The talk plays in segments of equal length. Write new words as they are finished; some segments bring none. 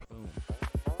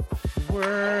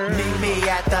Network. Meet me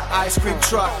at the ice cream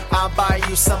truck. I'll buy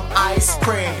you some ice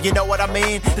cream. You know what I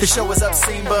mean? The show is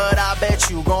obscene, but I bet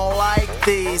you gon' like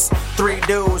these three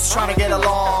dudes trying to get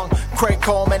along. Craig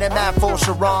Coleman and Matt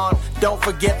Sharon. Don't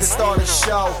forget to start the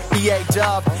show. EA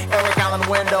Dub, Eric Alan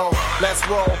Wendell. Let's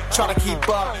roll. Trying to keep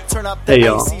up. Turn up the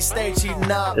AC stage,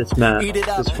 heating up. It's Matt.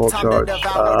 It's full charge.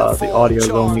 The audio is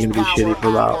only going to be shitty for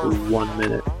about 1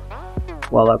 minute.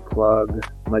 While I plug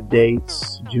my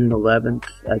dates, June 11th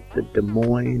at the Des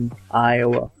Moines,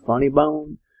 Iowa Funny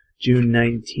Bone, June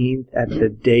 19th at the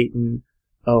Dayton,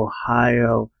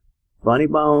 Ohio Funny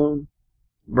Bone.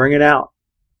 Bring it out.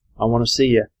 I want to see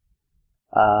you.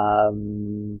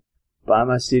 Buy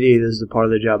my CD. This is the part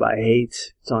of the job I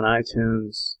hate. It's on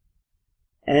iTunes.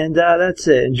 And that's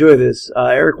it. Enjoy this.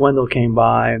 Eric Wendell came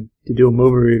by to do a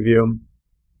movie review.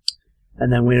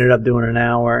 And then we ended up doing an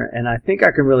hour, and I think I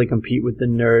can really compete with the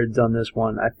nerds on this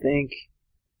one. I think,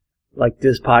 like,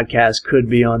 this podcast could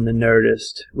be on the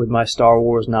Nerdist with my Star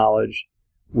Wars knowledge,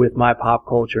 with my pop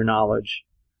culture knowledge,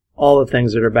 all the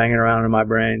things that are banging around in my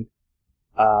brain.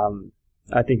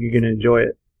 I think you're going to enjoy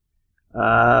it.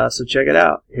 So check it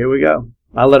out. Here we go.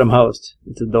 I'll let him host.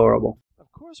 It's adorable.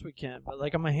 Of course we can, but,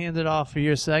 like, I'm going to hand it off for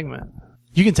your segment.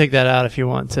 You can take that out if you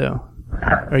want to.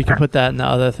 Or you can put that in the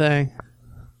other thing.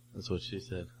 That's what she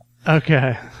said.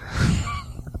 Okay.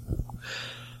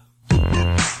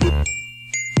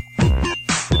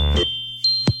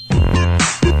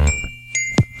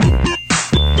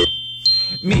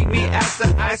 Meet me at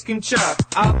the ice cream truck.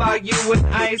 I'll buy you an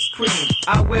ice cream.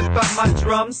 I'll whip out my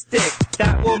drumstick.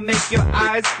 That will make your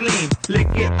eyes gleam. Lick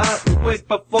it up quick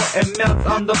before it melts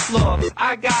on the floor.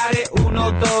 I got it.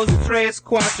 Uno, dos, tres,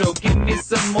 cuatro. Give me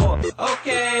some more.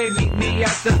 Okay, meet me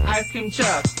at the ice cream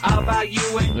truck. I'll buy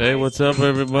you an Hey, what's up,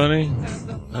 everybody?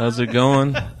 How's it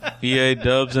going? EA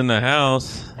Dubs in the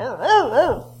house.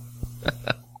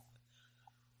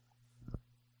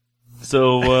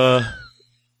 So,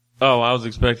 I was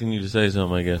expecting you to say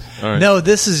something, I guess. All right. No,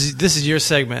 this is your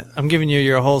segment. I'm giving you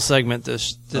your whole segment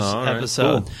this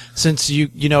episode. Cool. Since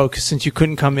since you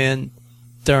couldn't come in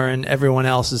during everyone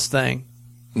else's thing.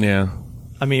 Yeah.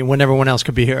 I mean, when everyone else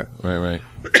could be here. Right.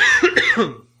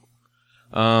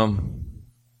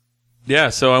 Yeah,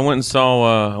 so I went and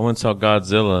saw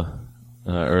Godzilla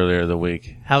earlier the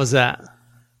week. How was that?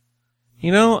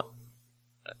 You know,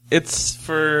 it's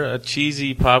for a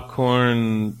cheesy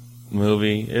popcorn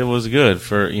movie. It was good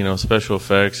for, special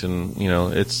effects, and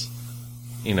it's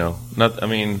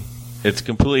it's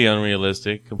completely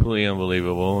unrealistic, completely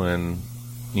unbelievable, and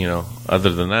other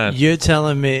than that, You're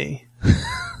telling me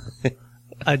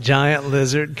a giant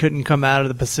lizard couldn't come out of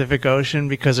the Pacific Ocean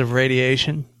because of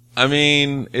radiation? I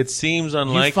mean, it seems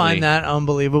unlikely. You find that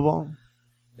unbelievable?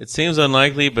 It seems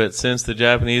unlikely, but since the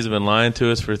Japanese have been lying to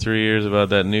us for 3 years about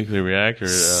that nuclear reactor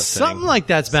something like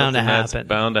that's bound to happen. That's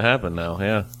bound to happen now,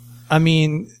 yeah. I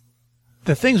mean,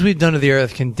 the things we've done to the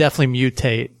Earth can definitely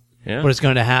mutate Yeah. what is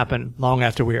going to happen long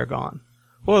after we are gone.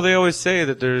 Well, they always say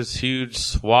that there's huge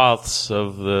swaths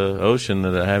of the ocean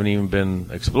that haven't even been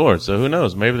explored. So who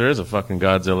knows? Maybe there is a fucking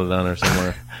Godzilla down there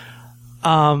somewhere.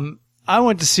 I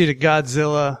went to see the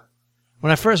Godzilla.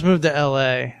 When I first moved to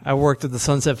L.A., I worked at the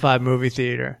Sunset 5 movie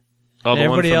theater. Oh, the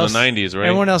one from else, the 90s, right?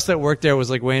 Everyone else that worked there was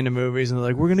like way into movies, and they're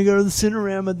like, we're going to go to the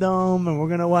Cinerama Dome, and we're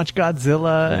going to watch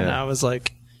Godzilla. Yeah. And I was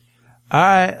like, all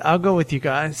right, I'll go with you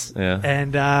guys. Yeah.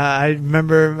 And I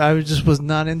remember I just was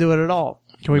not into it at all.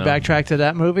 Can we backtrack to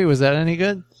that movie? Was that any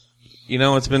good?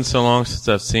 It's been so long since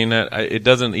I've seen that. It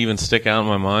doesn't even stick out in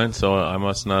my mind, so I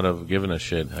must not have given a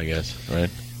shit, I guess, right?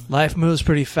 Life moves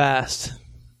pretty fast.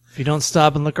 If you don't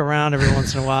stop and look around every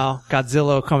once in a while,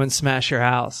 Godzilla will come and smash your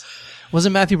house.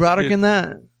 Wasn't Matthew Broderick in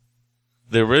that?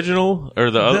 The original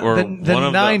or the other, or the one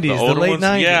of 90s, the older the late ones?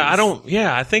 90s.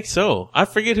 I think so. I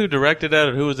forget who directed that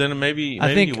or who was in it. Maybe he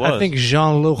was. I think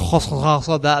Jean-Luc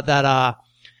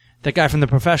that guy from The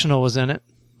Professional was in it.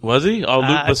 Was he? Oh, Luc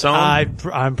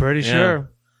Besson? I'm pretty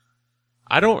sure.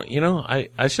 I don't,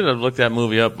 I should have looked that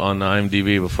movie up on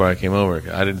IMDb before I came over.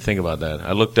 I didn't think about that.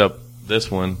 I looked up this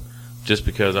one just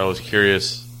because I was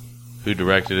curious who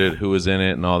directed it, who was in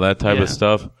it, and all that type of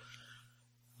stuff.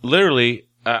 Literally,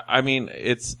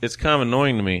 it's kind of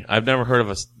annoying to me. I've never heard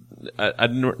of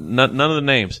none of the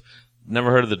names.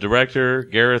 Never heard of the director,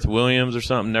 Gareth Williams or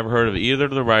something. Never heard of either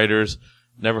of the writers.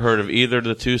 Never heard of either of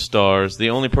the two stars.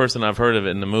 The only person I've heard of it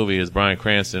in the movie is Bryan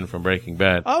Cranston from Breaking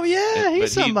Bad. Oh, yeah,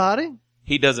 he's somebody.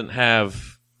 He doesn't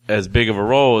have as big of a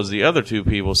role as the other two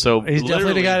people. So he's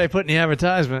definitely the guy they put in the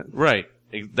advertisement. Right.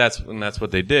 That's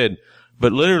what they did.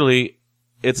 But literally,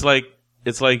 it's like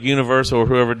Universal or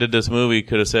whoever did this movie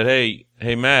could have said, hey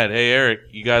Matt, hey Eric,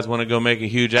 you guys want to go make a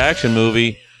huge action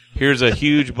movie? here's a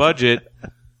huge budget,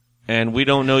 and we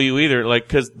don't know you either. Like,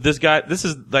 because this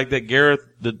is like that Gareth,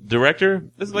 the director.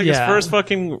 This is like his first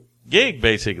fucking gig,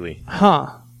 basically.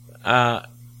 Huh.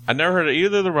 I never heard of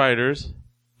either of the writers.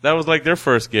 That was like their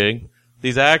first gig.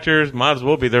 These actors might as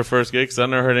well be their first gig because I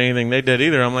never heard anything they did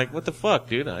either. I'm like, what the fuck,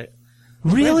 dude?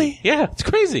 Really? Crazy. Yeah, it's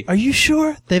crazy. Are you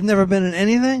sure? They've never been in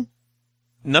anything?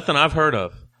 Nothing I've heard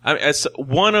of. I mean, as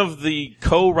one of the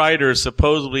co-writers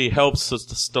supposedly helps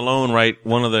Stallone write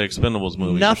one of the Expendables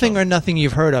movies. Nothing or nothing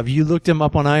you've heard of. You looked him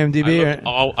up on IMDb?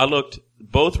 I looked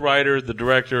both writers, the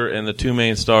director, and the two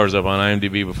main stars up on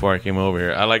IMDb before I came over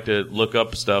here. I like to look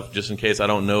up stuff just in case I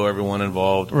don't know everyone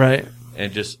involved. Right.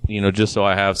 And just so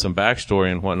I have some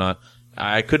backstory and whatnot.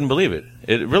 I couldn't believe it.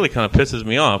 It really kind of pisses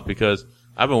me off because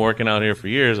I've been working out here for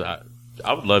years.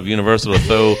 I would love Universal to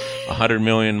throw $100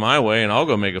 million my way, and I'll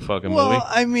go make a fucking movie. Well,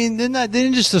 I mean, they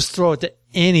didn't just throw it to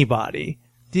anybody.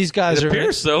 These guys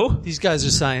appears so. These guys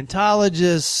are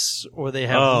Scientologists, or they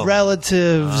have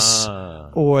relatives,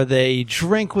 or they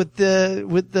drink with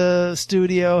the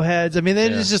studio heads. I mean, they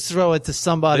just throw it to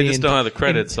somebody. They just don't have the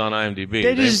credits on IMDb.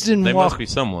 They must be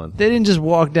someone. They didn't just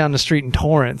walk down the street in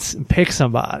Torrance and pick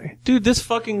somebody. Dude, this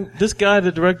guy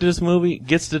that directed this movie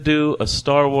gets to do a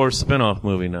Star Wars spin-off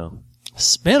movie now.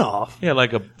 Spin-off? Yeah, they're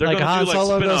like going to do Han like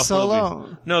Solo spin-off goes solo?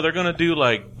 movies. No, they're going to do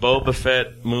like Boba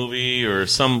Fett movie or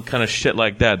some kind of shit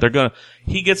like that.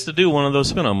 He gets to do one of those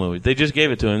spin-off movies. They just gave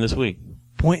it to him this week.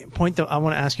 I want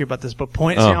to ask you about this, but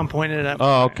see how I'm pointing it at.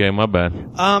 Oh, okay, my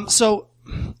bad. So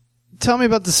tell me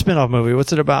about the spin-off movie.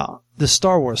 What's it about? The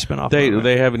Star Wars spin-off movie.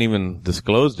 They haven't even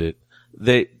disclosed it.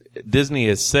 Disney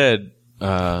has said,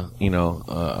 a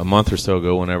month or so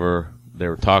ago, whenever they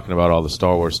were talking about all the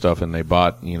Star Wars stuff and they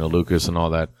bought, Lucas and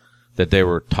all that they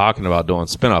were talking about doing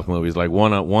spin-off movies. Like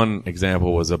one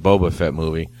example was a Boba Fett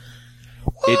movie.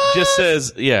 What? It just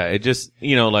says, like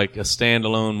a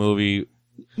standalone movie.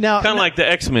 Now, kind of like the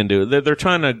X-Men do. They're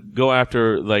trying to go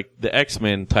after like the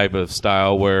X-Men type of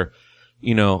style where,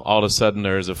 all of a sudden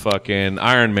there's a fucking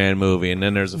Iron Man movie and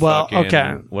then there's a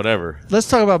whatever. Let's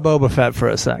talk about Boba Fett for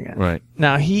a second. Right.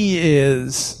 Now, he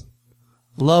is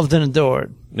loved and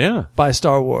adored. Yeah. By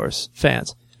Star Wars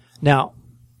fans. Now,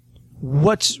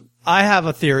 I have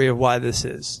a theory of why this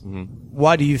is. Mm-hmm.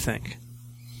 Why do you think?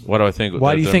 What do I think?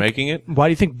 Why do you think making it? Why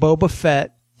do you think Boba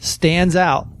Fett stands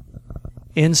out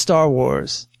in Star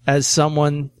Wars as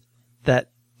someone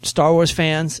that Star Wars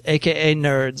fans, aka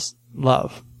nerds,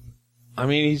 love? I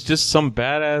mean, he's just some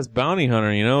badass bounty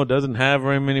hunter, doesn't have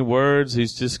very many words.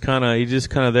 He's just kind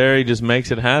of there. He just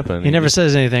makes it happen. He never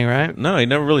says anything, right? No, he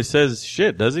never really says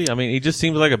shit, does he? I mean, he just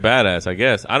seems like a badass, I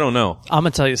guess. I don't know. I'm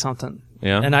going to tell you something.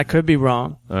 Yeah. And I could be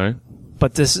wrong. All right.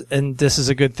 But this is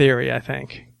a good theory, I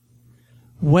think.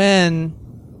 When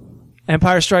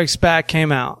Empire Strikes Back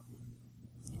came out,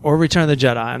 or Return of the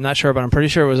Jedi, I'm not sure, but I'm pretty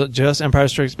sure it was just Empire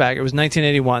Strikes Back. It was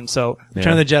 1981, so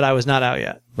Return of the Jedi was not out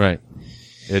yet. Right.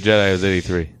 Yeah, Jedi was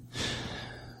 83.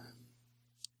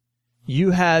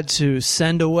 You had to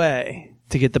send away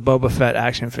to get the Boba Fett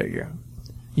action figure.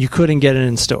 You couldn't get it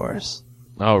in stores.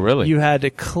 Oh, really? You had to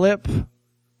clip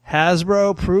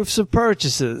Hasbro proofs of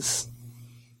purchases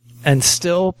and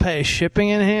still pay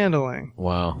shipping and handling.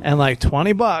 Wow. And like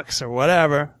 $20 or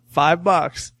whatever,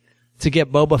 $5 to get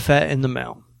Boba Fett in the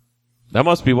mail. That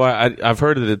must be why I've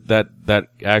heard that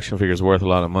action figure is worth a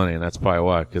lot of money, and that's probably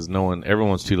why, because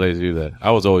everyone's too lazy to do that.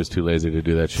 I was always too lazy to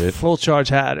do that shit. Full Charge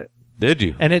had it. Did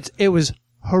you? And it was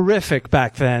horrific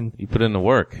back then. You put in the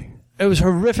work. It was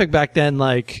horrific back then,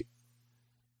 like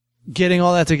getting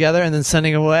all that together and then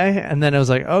sending away, and then it was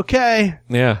like, okay.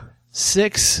 Yeah.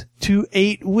 6 to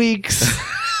 8 weeks.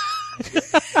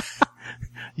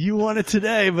 You want it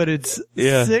today, but it's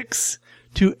 6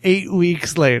 to 8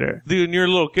 weeks later. Dude, and you're a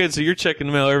little kid, so you're checking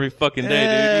the mail every fucking day,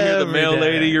 dude. You hear the mail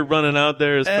lady, you're running out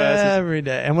there as fast as... Every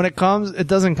day. And when it comes, it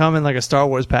doesn't come in like a Star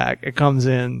Wars pack. It comes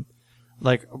in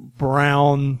like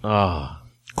brown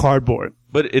cardboard.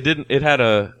 But it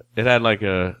had like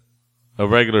a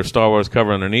regular Star Wars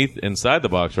cover underneath inside the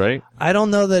box, right? I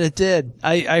don't know that it did.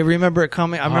 I remember it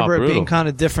coming. I remember it being kind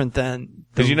of different then.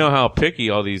 Because you know how picky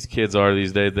all these kids are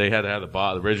these days. They had to have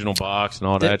the original box and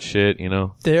all that shit,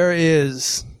 There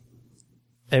is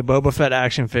a Boba Fett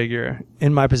action figure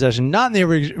in my possession. Not in the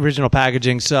original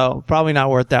packaging, so probably not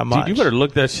worth that much. Dude, you better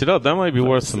look that shit up. That might be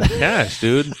worth some cash,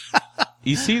 dude.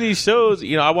 You see these shows,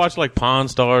 I watch like Pawn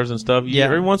Stars and stuff.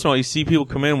 Every once in a while you see people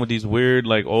come in with these weird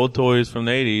like old toys from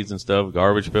the 80s and stuff.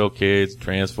 Garbage Pail Kids,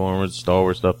 Transformers, Star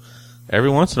Wars stuff. Every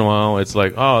once in a while, it's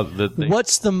like,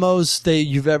 what's the most that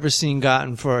you've ever seen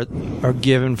gotten or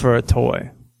given for a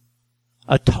toy?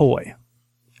 A toy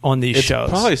on these shows?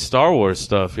 Probably Star Wars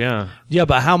stuff, yeah. Yeah,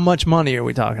 but how much money are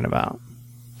we talking about?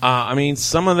 I mean,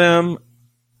 some of them,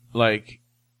 like,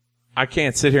 I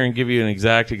can't sit here and give you an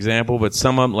exact example, but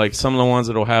some of them, like some of the ones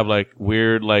that'll have like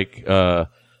weird, like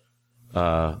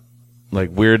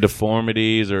weird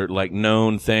deformities or like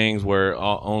known things where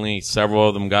only several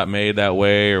of them got made that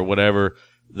way or whatever,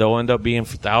 they'll end up being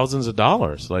for thousands of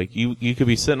dollars. Like you could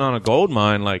be sitting on a gold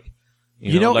mine, like,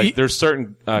 you know, like there's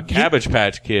certain Cabbage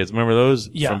Patch Kids. Remember those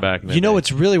from back in the day? You know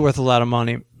what's really worth a lot of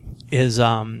money is,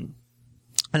 and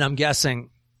I'm guessing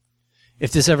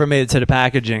if this ever made it to the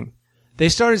packaging, they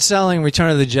started selling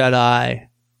Return of the Jedi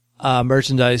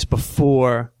merchandise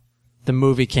before the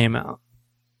movie came out.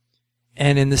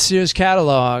 And in the Sears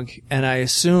catalog, and I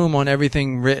assume on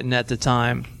everything written at the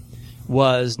time,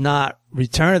 was not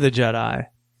Return of the Jedi,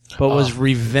 but was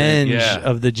Revenge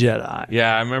of the Jedi.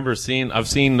 Yeah, I remember I've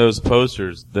seen those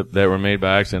posters that were made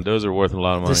by accident. Those are worth a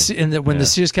lot of money. When the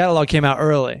Sears catalog came out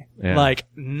early, like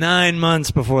 9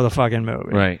 months before the fucking movie.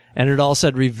 Right. And it all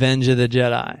said Revenge of the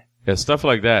Jedi. Yeah, stuff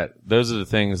like that. Those are the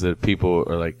things that people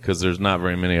are like, because there's not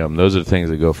very many of them. Those are the things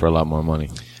that go for a lot more money.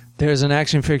 There's an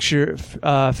action figure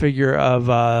of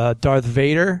Darth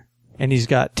Vader, and he's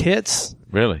got tits.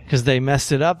 Really? Because they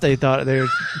messed it up. They thought they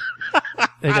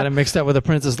got it mixed up with the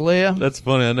Princess Leia. That's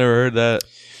funny. I never heard that.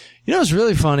 You know what's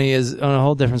really funny is, on a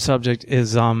whole different subject,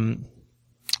 is I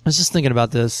was just thinking about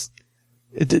this.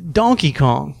 Donkey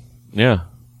Kong. Yeah.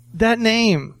 That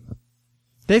name.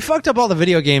 They fucked up all the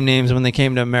video game names when they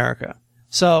came to America.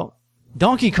 So,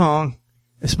 Donkey Kong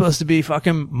is supposed to be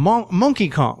fucking Monkey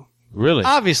Kong. Really?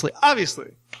 Obviously.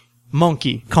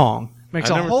 Monkey Kong. Makes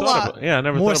a whole lot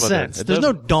more sense. There's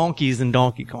no donkeys in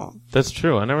Donkey Kong. That's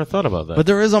true. I never thought about that. But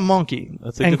there is a monkey.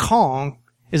 And Kong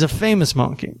is a famous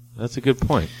monkey. That's a good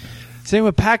point. Same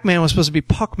with Pac-Man was supposed to be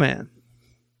Puck-Man.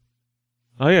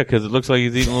 Oh, yeah, because it looks like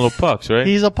he's eating little pucks, right?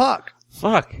 He's a puck.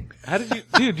 Fuck. How did you...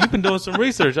 Dude, you've been doing some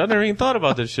research. I never even thought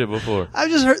about this shit before. I've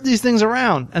just heard these things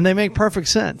around, and they make perfect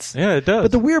sense. Yeah, it does.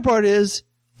 But the weird part is,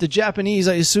 the Japanese,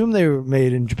 I assume they were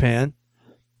made in Japan,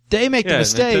 they make the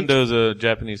mistake. Nintendo's a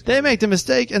Japanese company. They make the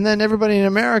mistake, and then everybody in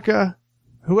America,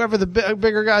 whoever the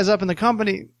bigger guys up in the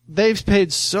company, they've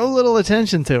paid so little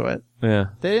attention to it. Yeah.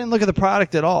 They didn't look at the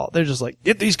product at all. They're just like,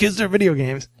 get these kids their video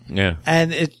games. Yeah.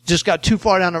 And it just got too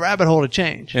far down the rabbit hole to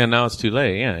change. Yeah, now it's too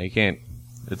late. Yeah, you can't.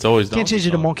 It's always Can't change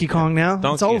it to Monkey Kong now.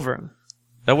 It's over.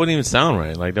 That wouldn't even sound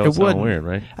right. Like, that would sound weird,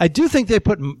 right? I do think they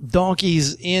put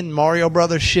donkeys in Mario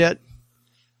Brothers shit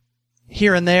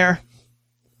here and there.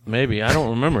 Maybe. I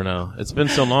don't remember now. It's been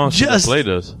so long since I played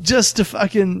those. Just to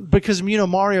fucking... Because, you know,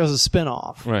 Mario's a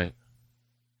spin-off. Right.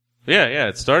 Yeah.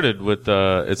 It started with...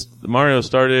 Mario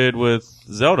started with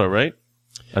Zelda, right?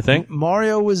 I think.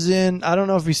 Mario was in... I don't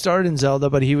know if he started in Zelda,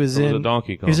 but he was in...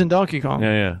 Donkey Kong. He was in Donkey Kong.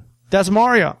 Yeah. That's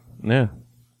Mario. Yeah.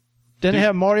 Then they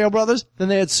had Mario Brothers. Then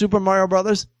they had Super Mario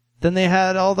Brothers. Then they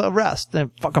had all the rest.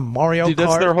 Then fucking Mario Kart.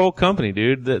 That's their whole company,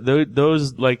 dude.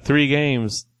 Those, like, 3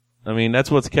 games... I mean, that's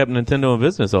what's kept Nintendo in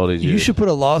business all these years. You should put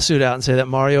a lawsuit out and say that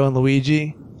Mario and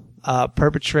Luigi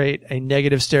perpetrate a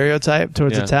negative stereotype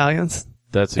towards Italians.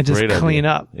 That's a great idea. And just clean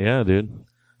up. Yeah, dude.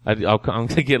 I'm going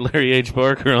to get Larry H.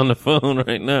 Barker on the phone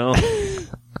right now. Do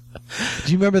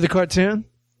you remember the cartoon?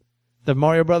 The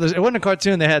Mario Brothers? It wasn't a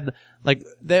cartoon. They had, like,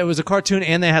 it was a cartoon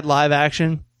and they had live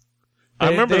action. I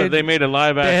remember they made a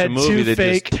live action movie that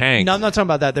just tanked. No, I'm not talking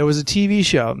about that. There was a TV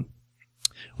show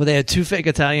where they had 2 fake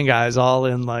Italian guys all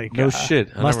in, like, shit.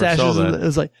 I mustaches. never saw that. It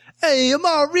was like, hey,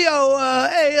 Mario,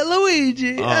 hey,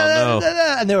 Luigi. Oh, no.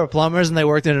 And they were plumbers and they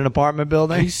worked in an apartment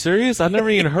building. Are you serious? I never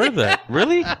even heard that.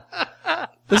 Really?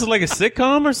 This is like a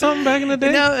sitcom or something back in the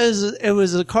day? No, it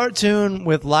was a cartoon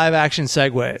with live action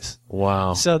segues.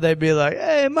 Wow. So they'd be like,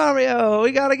 hey, Mario,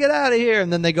 we gotta get out of here.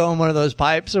 And then they go in one of those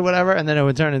pipes or whatever, and then it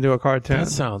would turn into a cartoon. That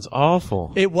sounds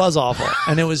awful. It was awful.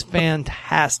 And it was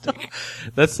fantastic.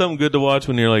 That's something good to watch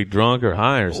when you're like drunk or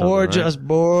high or something. Or right? just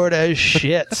bored as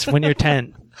shit when you're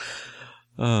 10.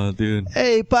 Oh, dude.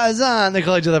 Hey, paisan. They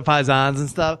call each other paisans and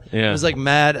stuff. Yeah. It was like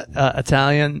mad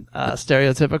Italian,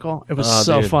 stereotypical. It was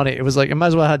so dude. funny. It was like, it might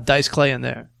as well have Dice Clay in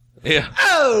there. Yeah.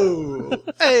 Oh,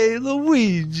 hey,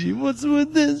 Luigi, what's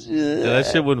with this shit? Yeah, that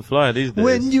shit wouldn't fly these days.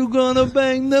 When you gonna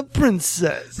bang the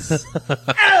princess?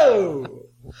 Oh!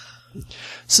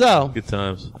 So. Good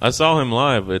times. I saw him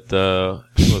live at,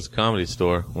 it was Comedy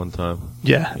Store one time.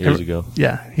 Yeah. Years ago.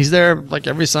 Yeah. He's there like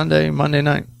every Sunday, Monday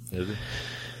night. Is he?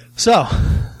 So.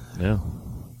 Yeah.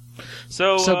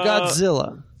 So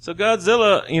Godzilla. So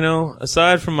Godzilla, you know,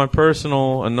 aside from my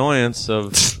personal annoyance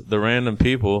of the random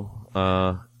people,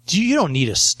 you don't need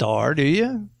a star, do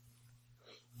you?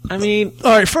 I mean,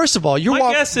 all right. First of all,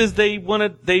 my guess is they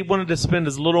wanted to spend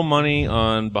as little money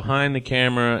on behind the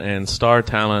camera and star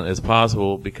talent as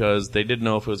possible because they didn't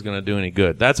know if it was going to do any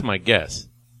good. That's my guess.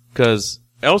 Because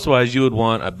elsewise, you would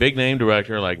want a big name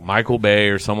director like Michael Bay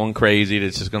or someone crazy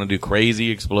that's just going to do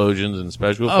crazy explosions and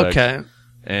special effects. Okay.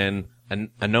 And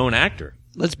a known actor.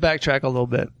 Let's backtrack a little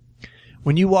bit.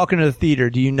 When you walk into the theater,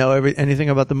 do you know anything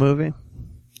about the movie?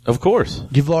 Of course.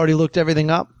 You've already looked everything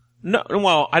up? No,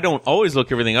 well, I don't always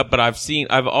look everything up, but I've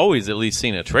always at least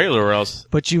seen a trailer or else.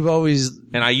 But you've always...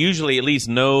 And I usually at least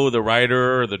know the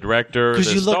writer or the director.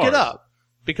 Because you look it up.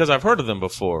 Because I've heard of them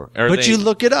before. But you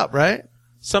look it up, right?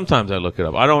 Sometimes I look it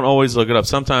up. I don't always look it up.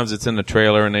 Sometimes it's in the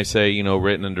trailer and they say,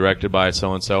 written and directed by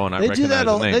so-and-so, and I recognize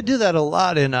the name. They do that a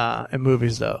lot in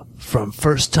movies, though. From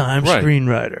first-time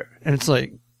screenwriter. And it's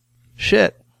like,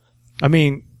 shit. I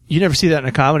mean, you never see that in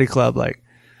a comedy club, like,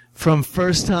 from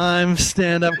first-time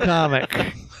stand-up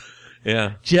comic.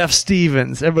 Yeah. Jeff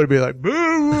Stevens. Everybody be like, boo!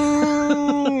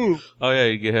 Oh, yeah,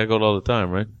 you get heckled all the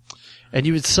time, right? And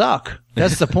you would suck.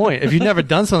 That's the point. If you've never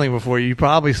done something before, you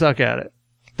probably suck at it.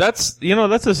 That's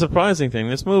a surprising thing.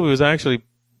 This movie was actually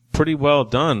pretty well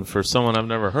done for someone I've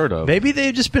never heard of. Maybe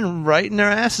they've just been writing their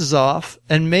asses off,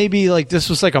 and maybe like this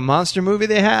was like a monster movie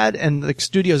they had, and the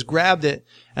studios grabbed it,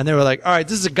 and they were like, all right,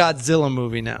 this is a Godzilla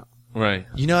movie now. Right.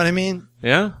 You know what I mean?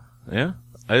 Yeah. Yeah.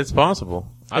 It's possible.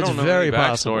 I don't know very any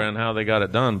backstory on how they got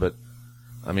it done, but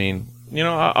I mean,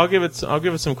 I'll give it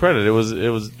some credit. It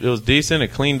was decent. It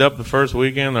cleaned up the first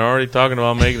weekend. They're already talking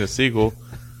about making a sequel.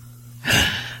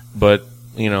 But,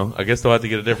 I guess they'll have to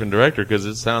get a different director because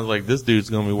it sounds like this dude's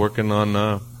going to be working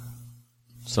on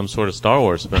some sort of Star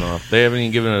Wars spinoff. They haven't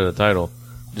even given it a title.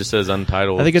 It just says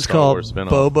untitled. I think it's Star called Wars spinoff.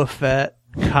 Boba Fett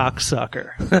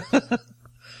Cocksucker.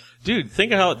 Dude,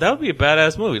 think of how that would be a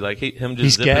badass movie. Like him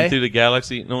just zipping gay? through the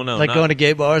galaxy. No, Like going to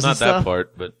gay bars and not stuff? that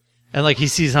part, but And like he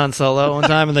sees Han Solo one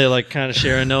time and they like kind of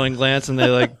share a knowing glance and they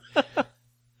like,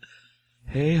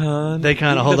 hey Han, they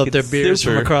kind of you hold up their looking beers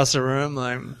super- from across the room.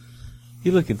 Like,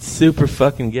 You looking super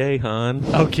fucking gay, Han.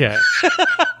 okay.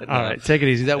 All right, take it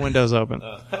easy. That window's open.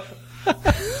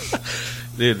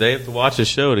 Dude, they have to watch a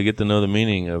show to get to know the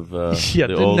meaning of Yeah,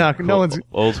 the old, no one's-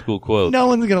 old school quote. No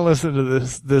one's gonna listen to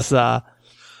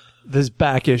this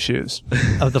back issues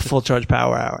of the Full Charge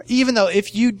Power Hour. Even though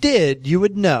if you did, you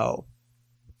would know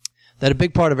that a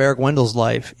big part of Eric Wendell's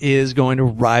life is going to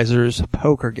Reiser's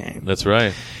poker game. That's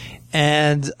right.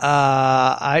 And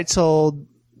I told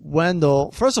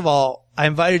Wendell, first of all, I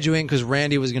invited you in because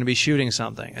Randy was going to be shooting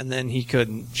something, and then he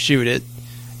couldn't shoot it.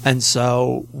 And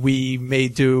so we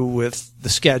made do with the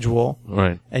schedule.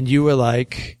 Right. And you were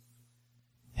like,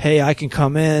 hey, I can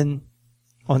come in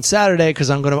on Saturday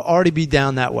because I'm going to already be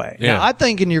down that way. Yeah. Now, I'm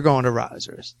thinking you're going to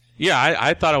Risers. Yeah,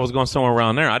 I thought I was going somewhere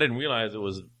around there. I didn't realize it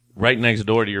was right next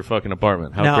door to your fucking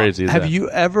apartment. How Now, crazy is that? have you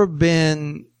ever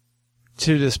been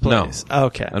to this place? No.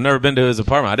 Okay. I've never been to his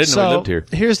apartment. I didn't know he lived here.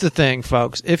 Here's the thing,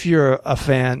 folks. If you're a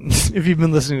fan, if you've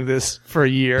been listening to this for a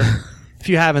year, if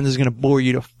you haven't, this is going to bore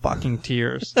you to fucking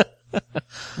tears.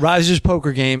 Reiser's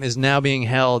poker game is now being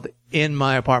held in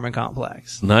my apartment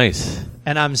complex. Nice.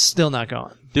 And I'm still not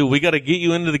going. Dude, we got to get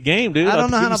you into the game, dude. I don't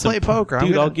know I'll how give to you play poker.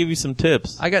 Dude, I'll give you some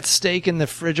tips. I got steak in the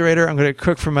refrigerator. I'm going to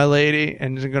cook for my lady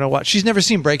and I'm going to watch. She's never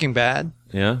seen Breaking Bad,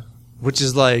 Yeah? which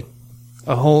is like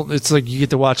it's like you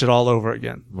get to watch it all over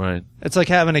again. Right. It's like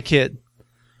having a kid.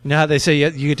 You know how they say you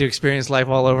get to experience life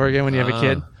all over again when you have a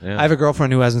kid? Yeah. I have a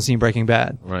girlfriend who hasn't seen Breaking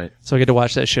Bad. Right. So I get to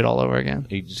watch that shit all over again.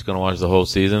 You just going to watch the whole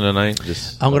season tonight?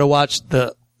 I'm going to watch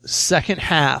the second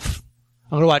half.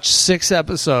 I'm going to watch 6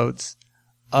 episodes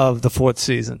of the 4th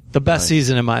season. The best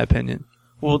season, in my opinion.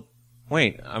 Well,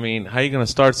 wait. I mean, how are you going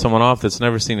to start someone off that's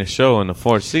never seen a show in the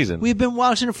 4th season? We've been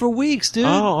watching it for weeks, dude.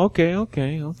 Oh, okay.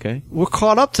 We're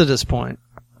caught up to this point.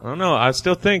 I don't know. I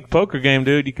still think poker game,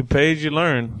 dude, you can pay as you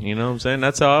learn. You know what I'm saying?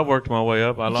 That's how I worked my way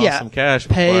up. I lost some cash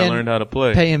before I learned how to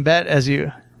play. Pay and bet as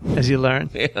you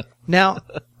learn. Yeah. Now,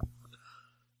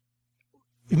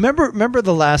 remember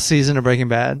the last season of Breaking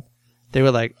Bad? They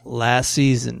were like, last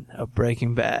season of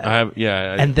Breaking Bad.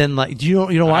 And then like, you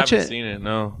don't watch I it? haven't seen it,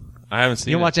 no. I haven't seen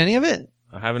it. You don't watch any of it?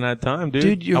 I haven't had time,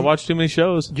 dude. I watch too many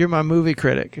shows. You're my movie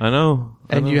critic. I know.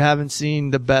 And you haven't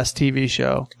seen the best TV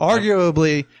show.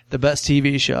 Arguably the best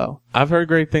TV show. I've heard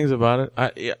great things about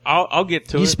it. I'll get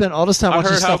to it. You spent all this time I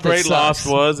watching heard how stuff that great sucks. Lost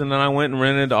was, and then I went and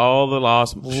rented all the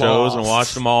Lost shows and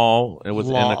watched them all. It was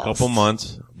in a couple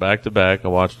months, back to back. I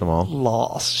watched them all.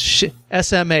 Lost. Shit.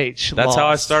 SMH. That's Lost. how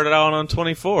I started out on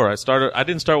 24. I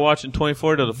didn't start watching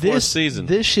 24 till the 4th season.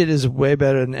 This shit is way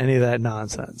better than any of that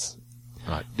nonsense.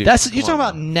 Dude, You're talking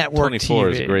about network 24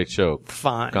 TV. is a great show.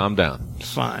 Fine. Calm down.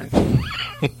 Fine.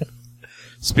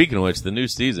 Speaking of which, the new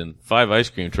season, 5 ice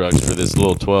cream trucks for this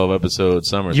little 12-episode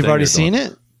summer. You've already seen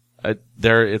it?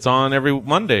 It's on every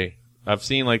Monday. I've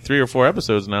seen like 3 or 4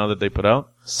 episodes now that they put out.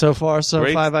 So far,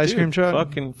 Great, 5 ice dude, cream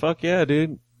truck? Fuck yeah,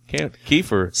 dude.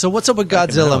 Kiefer. So what's up with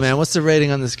Godzilla, man? What's the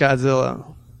rating on this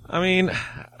Godzilla? I mean,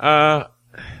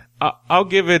 I'll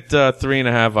give it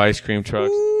 3.5 ice cream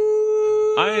trucks.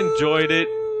 I enjoyed it.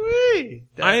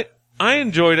 I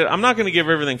enjoyed it. I'm not going to give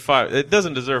everything 5. It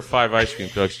doesn't deserve 5 ice cream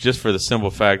trucks just for the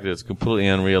simple fact that it's completely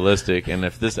unrealistic. And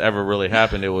if this ever really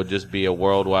happened, it would just be a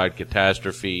worldwide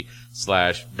catastrophe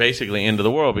 / basically end of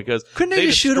the world because couldn't they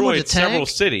just shoot him with a tank? Several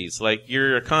cities. Like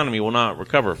your economy will not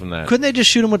recover from that. Couldn't they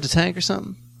just shoot him with the tank or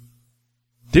something?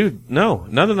 Dude, no,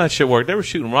 none of that shit worked. They were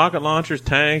shooting rocket launchers,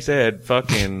 tanks. They had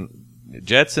fucking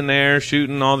jets in there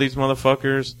shooting all these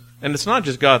motherfuckers. And it's not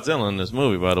just Godzilla in this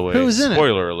movie, by the way. Who's in it?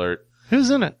 Spoiler alert. Who's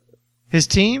in it? His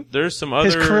team? There's some other...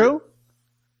 His crew?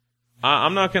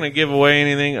 I'm not going to give away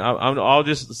anything. I'll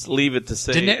just leave it to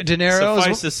say... De Niro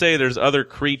suffice to say, there's other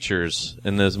creatures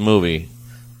in this movie.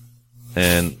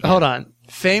 And hold on.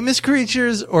 Famous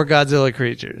creatures or Godzilla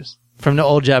creatures? From the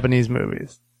old Japanese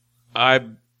movies?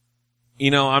 I'm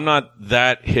not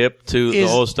that hip to the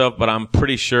old stuff, but I'm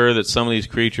pretty sure that some of these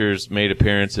creatures made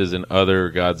appearances in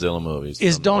other Godzilla movies.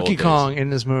 Is Donkey Kong in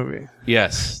this movie?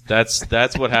 Yes,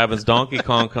 that's what happens. Donkey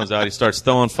Kong comes out, he starts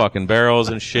throwing fucking barrels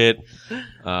and shit.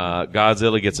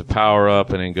 Godzilla gets a power up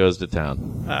and then goes to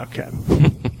town. Okay.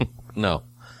 No.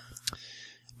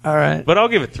 All right. But I'll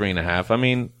give it 3.5. I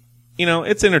mean,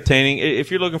 it's entertaining. If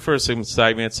you're looking for some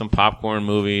excitement, some popcorn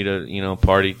movie to,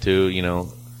 party to,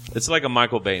 it's like a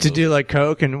Michael Bay movie. To do like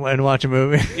Coke and watch a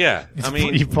movie? Yeah. I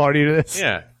mean... You party to this?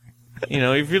 Yeah.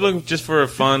 If you're looking just for a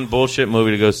fun bullshit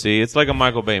movie to go see, it's like a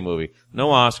Michael Bay movie.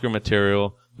 No Oscar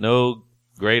material, no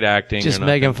great acting. Just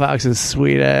Megan Fox's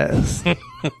sweet ass.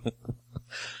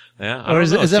 Yeah. Or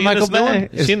is that Michael Bay?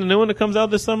 You seen the new one that comes out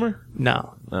this summer?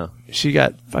 No. No. She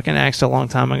got fucking axed a long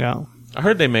time ago. I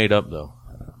heard they made up, though.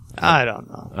 I don't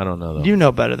know. I don't know, though. You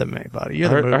know better than me, buddy. I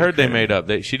heard they made up.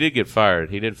 She did get fired.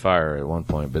 He did fire her at one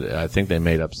point, but I think they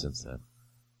made up since then.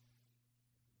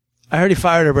 I heard he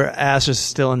fired her, but her ass is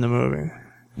still in the movie.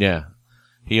 Yeah.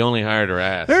 He only hired her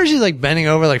ass. I heard she's like bending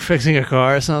over, like fixing a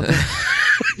car or something.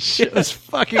 Shit was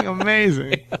fucking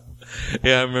amazing.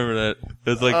 Yeah, I remember that. It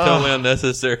was like totally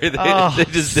unnecessary. They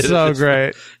just did so it.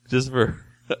 Great. Just for...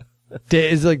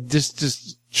 It's like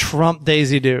just Trump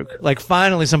Daisy Duke. Like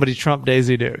finally somebody trumped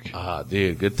Daisy Duke. Ah,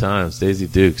 dude, good times. Daisy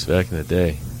Dukes back in the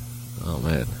day. Oh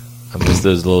man, I miss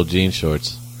those little jean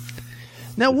shorts.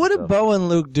 Now, what did Bo and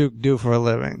Luke Duke do for a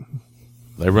living?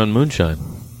 They run moonshine.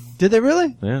 Did they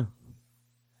really? Yeah.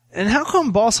 And how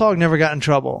come Boss Hogg never got in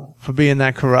trouble for being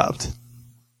that corrupt?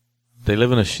 They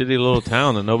live in a shitty little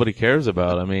town that nobody cares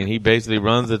about. I mean, he basically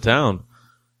runs the town.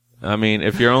 I mean,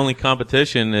 if your only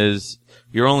competition is...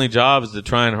 Your only job is to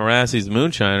try and harass these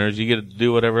moonshiners. You get to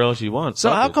do whatever else you want. So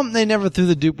how come they never threw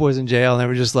the Duke boys in jail and they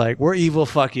were just like, we're evil,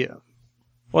 fuck you?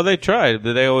 Well, they tried,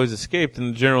 but they always escaped in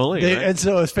the General Lee, right? And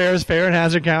so as fair in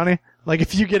Hazzard County? Like,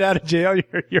 if you get out of jail,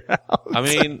 you're out. I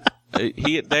mean,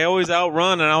 they always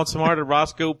outrun and outsmarted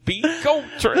Roscoe P.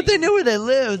 Coltrane. But they knew where they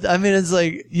lived. I mean, it's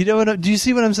like, do you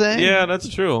see what I'm saying? Yeah, that's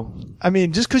true. I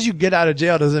mean, just because you get out of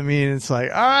jail doesn't mean it's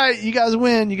like, all right, you guys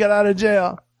win, you got out of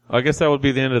jail. I guess that would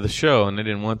be the end of the show, and they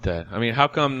didn't want that. I mean, how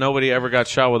come nobody ever got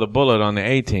shot with a bullet on the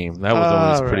A-team? That was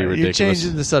always pretty ridiculous. You're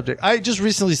changing the subject. I just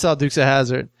recently saw Dukes of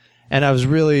Hazzard, and I was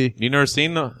really... You never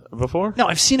seen it before? No,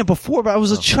 I've seen it before, but I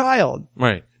was a child.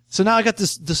 Right. So now I got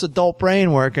this adult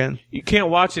brain working. You can't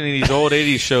watch any of these old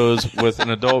 80s shows with an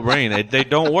adult brain. They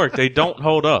don't work. They don't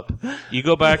hold up. You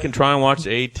go back and try and watch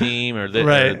the A-Team or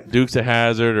the Dukes of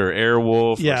Hazzard or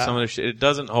Airwolf or some of the shit. It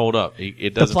doesn't hold up.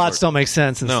 It doesn't The plots don't make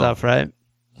sense and stuff, right?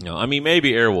 No, I mean,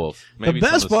 maybe Airwolf. Maybe the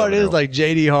best part is, like,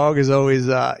 J.D. Hogg is always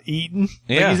eating.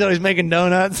 Yeah. Like, he's always making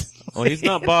donuts. Well, he's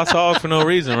not Boss Hogg for no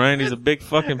reason, right? He's a big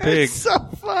fucking pig. It's so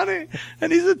funny.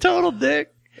 And he's a total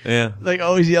dick. Yeah. Like,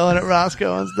 always yelling at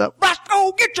Roscoe and stuff.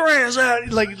 Roscoe, get your ass out!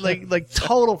 Like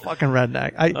total fucking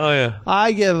redneck.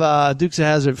 I give Dukes of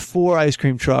Hazzard 4 ice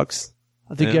cream trucks.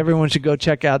 I think everyone should go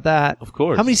check out that. Of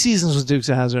course. How many seasons was Dukes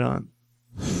of Hazzard on?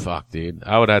 Fuck, dude.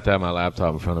 I would have to have my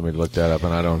laptop in front of me to look that up,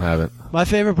 and I don't have it. My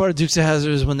favorite part of Dukes of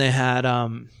Hazzard is when they had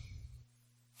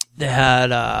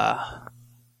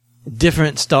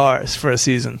different stars for a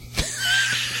season.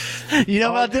 You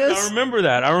know about this? I remember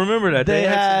that. They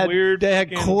had some weird... They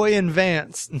had Coy and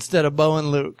Vance instead of Bo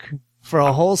and Luke for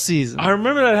a whole season. I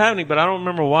remember that happening, but I don't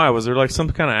remember why. Was there like some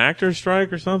kind of actor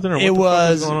strike or something? Or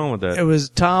what was going on with that? It was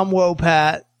Tom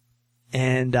Wopat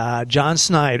and John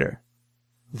Snyder.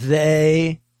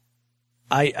 I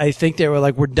think they were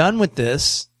like, we're done with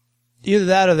this. Either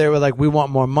that or they were like, we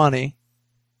want more money.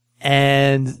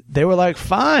 And they were like,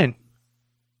 fine.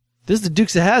 This is the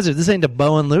Dukes of Hazzard. This ain't the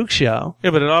Bo and Luke show.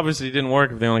 Yeah, but it obviously didn't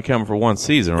work if they only come for one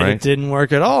season, right? It didn't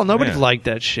work at all. Nobody liked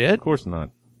that shit. Of course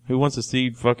not. Who wants to see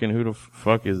fucking who the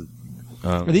fuck is?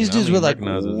 These dudes were like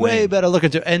way better looking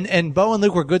too, and Bo and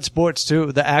Luke were good sports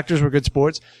too. The actors were good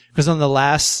sports because on the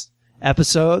last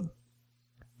episode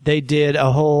they did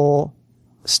a whole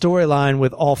storyline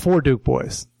with all 4 Duke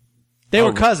boys. They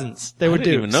were cousins. They were Dukes.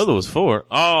 I didn't even know there was 4.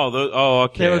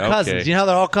 Okay. They were cousins. You know how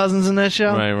they're all cousins in that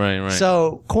show? Right.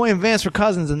 So Coy and Vance were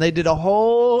cousins, and they did a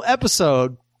whole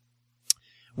episode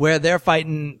where they're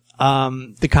fighting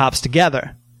the cops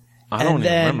together. I don't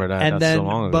even remember that. And That's then so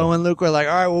long ago. Bo and Luke were like,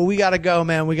 all right, well, we got to go,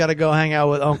 man. We got to go hang out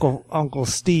with Uncle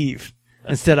Steve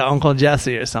instead of Uncle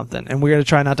Jesse or something. And we're going to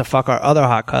try not to fuck our other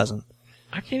hot cousin.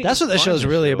 That's what the show's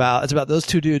really about. It's about those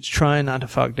 2 dudes trying not to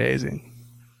fuck Daisy.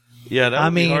 Yeah, that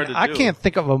would be hard to do. I can't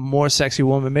think of a more sexy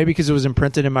woman, maybe because it was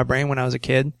imprinted in my brain when I was a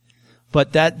kid.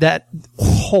 But that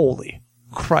holy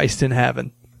Christ in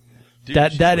heaven.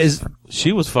 Dude,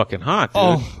 she was fucking hot, dude.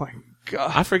 Oh my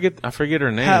God. I forget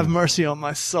her name. Have mercy on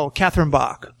my soul. Catherine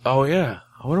Bach. Oh yeah.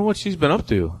 I wonder what she's been up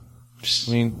to.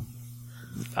 I mean,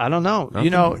 I don't know. Nothing. You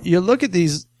know, you look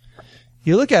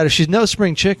at her, she's no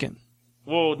spring chicken.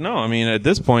 Well, no, I mean, at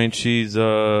this point, she's,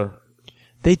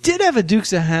 They did have a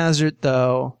Dukes of Hazzard,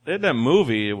 though. They had that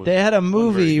movie. They had a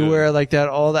movie where, like, that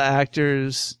all the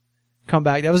actors come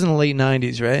back. That was in the late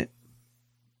 90s, right?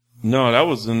 No, that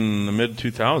was in the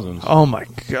mid-2000s. Oh, my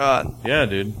God. Yeah,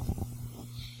 dude.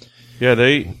 Yeah,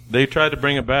 they tried to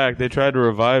bring it back. They tried to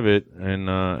revive it, and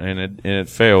it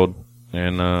failed.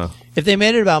 And if they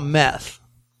made it about meth,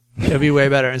 it'd be way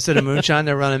better. Instead of moonshine,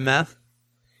 they're running meth.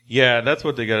 Yeah, that's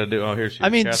what they got to do. Oh, here she is. I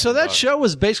mean, Catherine so that Bach. show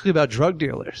was basically about drug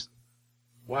dealers.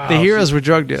 Wow, the heroes were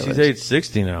drug dealers. She's age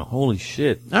 60 now. Holy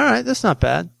shit. All right, that's not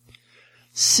bad.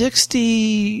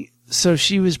 60, so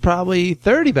she was probably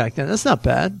 30 back then. That's not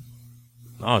bad.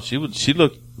 Oh, she looked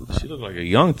like a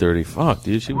young 30. Fuck,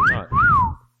 dude, she was not.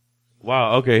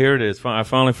 Wow, okay, here it is. I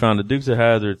finally found the Dukes of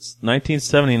Hazzard. It's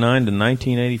 1979 to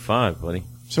 1985, buddy.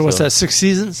 So what's that, 6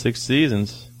 seasons? 6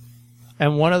 seasons.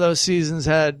 And one of those seasons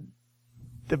had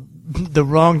the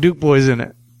wrong Duke boys in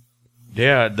it.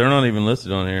 Yeah, they're not even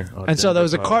listed on here. Oh, and so there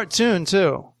was a cartoon,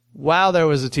 too. Wow, there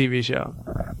was a TV show.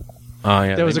 Oh,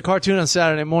 yeah. There was a cartoon on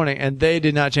Saturday morning, and they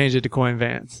did not change it to Coy and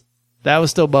Vance. That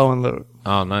was still Bo and Luke.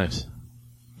 Oh, nice.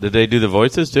 Did they do the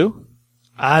voices, too?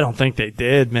 I don't think they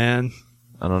did, man.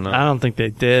 I don't know. I don't think they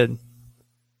did.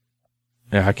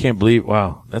 Yeah, I can't believe.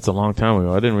 Wow, that's a long time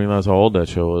ago. I didn't realize how old that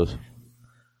show was.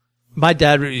 My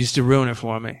dad used to ruin it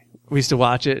for me. We used to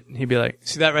watch it, and he'd be like,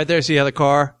 see that right there? See how the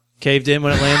car caved in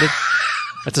when it landed?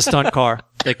 That's a stunt car.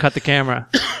 They cut the camera.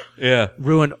 Yeah.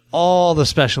 Ruined all the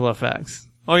special effects.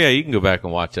 Oh, yeah, you can go back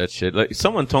and watch that shit. Like,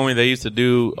 someone told me they used to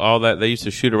do all that. They used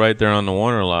to shoot it right there on the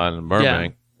Warner lot in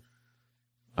Burbank.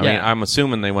 I mean, I'm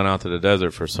assuming they went out to the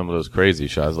desert for some of those crazy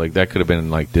shots. Like, that could have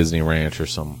been like Disney Ranch or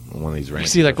one of these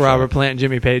ranches. You see, like, Robert Plant and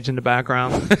Jimmy Page in the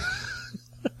background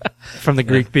from the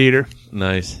Greek theater.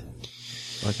 Nice.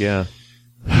 Fuck yeah.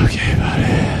 Okay,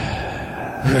 buddy.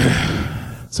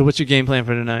 So what's your game plan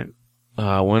for tonight?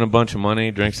 Win a bunch of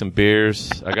money, drink some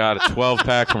beers. I got a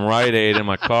 12-pack from Rite Aid in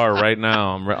my car right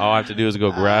now. All I have to do is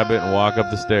go grab it and walk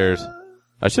up the stairs.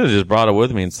 I should have just brought it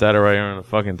with me and sat it right here on the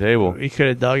fucking table. You could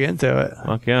have dug into it.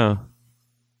 Fuck yeah.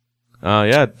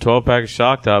 Yeah, 12-pack of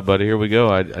Shock Top, buddy. Here we go.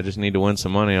 I just need to win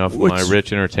some money off my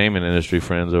rich entertainment industry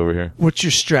friends over here. What's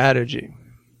your strategy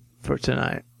for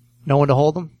tonight? Know when to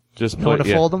hold them? Just know when to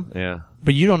fold them? Yeah.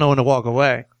 But you don't know when to walk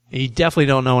away. And you definitely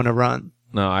don't know when to run.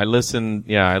 No, I listen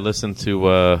to, I listen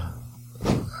to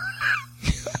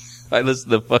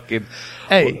fucking,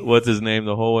 what's his name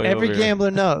the whole way every over here.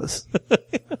 Gambler knows.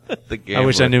 The gambler. I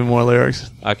wish I knew more lyrics.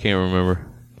 I can't remember.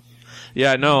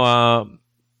 Yeah, no,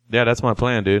 yeah, that's my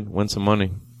plan, dude. Win some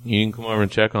money. You can come over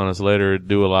and check on us later,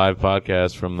 do a live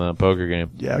podcast from the poker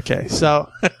game. Yeah, okay. So,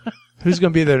 who's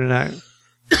going to be there tonight?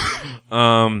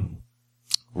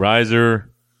 Reiser,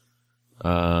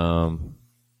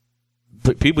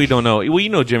 people you don't know. Well, you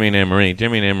know Jimmy and Anne-Marie.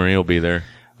 Jimmy and Anne-Marie will be there.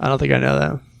 I don't think I know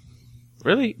them.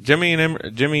 Really?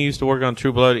 Jimmy used to work on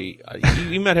True Blood.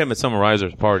 You met him at some of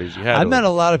Reiser's parties. I met a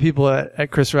lot of people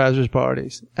at Chris Reiser's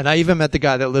parties. And I even met the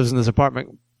guy that lives in this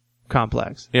apartment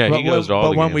complex. Yeah, he goes to all the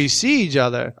But when games. we see each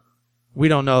other, we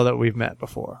don't know that we've met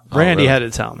before. Randy had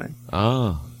to tell me.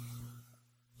 Oh.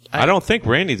 I don't think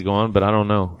Randy's going, but I don't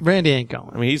know. Randy ain't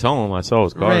going. I mean, he's home. I saw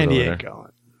his car. Randy over ain't there.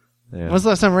 going. Yeah. When's the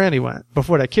last time Randy went?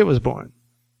 Before that kid was born?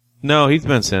 No, he's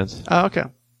been since. Oh, okay.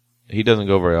 He doesn't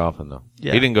go very often, though.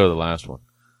 Yeah. He didn't go to the last one.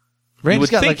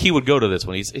 Randy's you would think he would go to this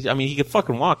one. He could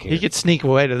fucking walk here. He could sneak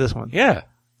away to this one. Yeah.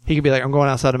 He could be like, I'm going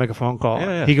outside to make a phone call.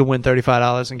 Yeah. He could win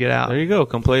 $35 and get out. There you go.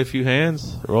 Come play a few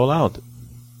hands. Roll out.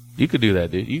 You could do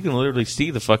that, dude. You can literally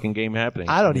see the fucking game happening.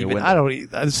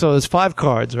 So there's 5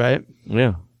 cards, right?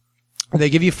 Yeah. They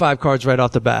give you 5 cards right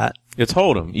off the bat. It's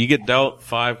Holdem. You get dealt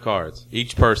 5 cards.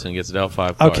 Each person gets dealt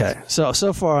 5 cards. Okay.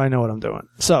 So far I know what I'm doing.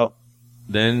 So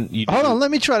then you hold on.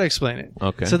 Let me try to explain it.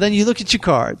 Okay. So then you look at your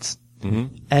cards,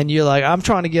 and you're like, I'm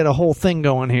trying to get a whole thing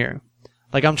going here.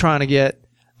 Like I'm trying to get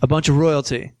a bunch of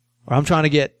royalty, or I'm trying to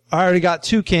get. I already got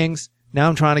 2 kings. Now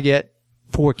I'm trying to get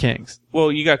 4 kings.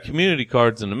 Well, you got community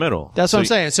cards in the middle. That's what I'm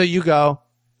saying. So you go.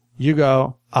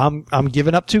 I'm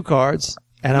giving up 2 cards.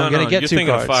 And I'm going to get 2 cards. You're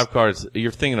thinking of 5 cards.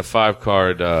 You're thinking of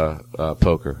 5-card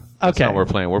poker. That's Okay. not what we're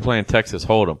playing. We're playing Texas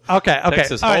Hold'em. Okay.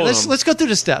 Texas All right. Hold'em. Let's go through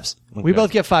the steps. We Okay.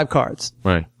 both get 5 cards.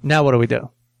 Right. Now what do we do?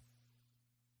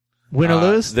 Win or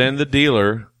lose? Then the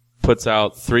dealer puts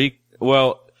out 3.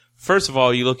 Well, first of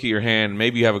all, you look at your hand.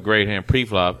 Maybe you have a great hand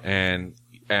pre-flop, and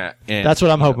That's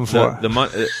what I'm hoping for.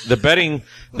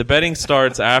 The betting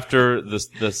starts after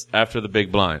the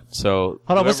big blind. So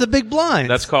Hold on. What's the big blind?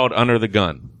 That's called under the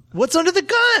gun. What's under the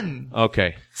gun?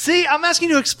 Okay. See, I'm asking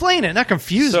you to explain it, not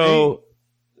confuse me. So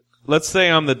let's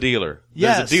say I'm the dealer.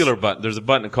 Yes. There's a dealer button. There's a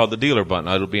button called the dealer button.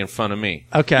 It'll be in front of me.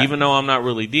 Okay. Even though I'm not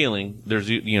really dealing, there's,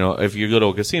 if you go to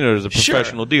a casino, there's a Sure.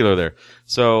 professional dealer there.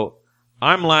 So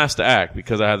I'm last to act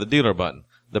because I have the dealer button.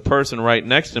 The person right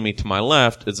next to me to my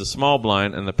left is a small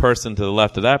blind, and the person to the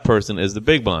left of that person is the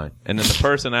big blind. And then the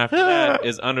person after that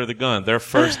is under the gun. They're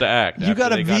first to act. You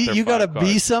gotta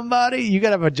be somebody. You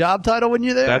gotta have a job title when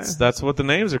you're there. That's what the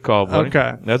names are called, buddy.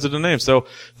 Okay. That's what the names. So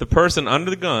the person under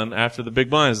the gun after the big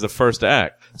blind is the first to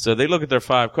act. So they look at their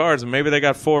 5 cards and maybe they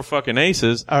got 4 fucking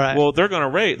aces. All right. Well, they're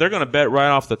gonna bet right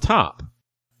off the top.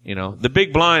 The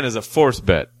big blind is a force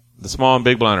bet. The small and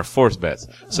big blind are force bets.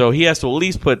 So he has to at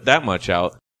least put that much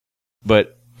out.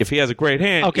 But if he has a great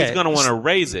hand, he's going to want to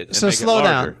raise it and so make slow it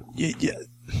larger. down.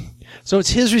 So it's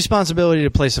his responsibility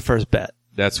to place the first bet.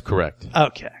 That's correct.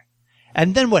 Okay.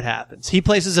 And then what happens? He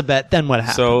places a bet, then what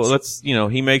happens? So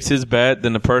he makes his bet,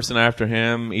 then the person after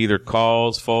him either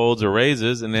calls, folds, or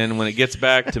raises, and then when it gets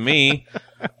back to me,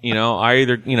 I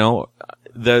either,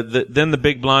 then the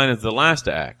big blind is the last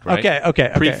to act, right?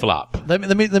 Okay. Pre-flop. Let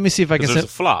me see if I can. There's a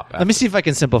flop. Let me see if I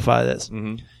can simplify this.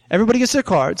 Mm-hmm. Everybody gets their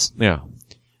cards. Yeah.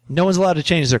 No one's allowed to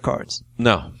change their cards.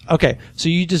 No. Okay, so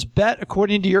you just bet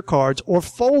according to your cards or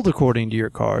fold according to your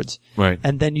cards. Right.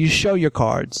 And then you show your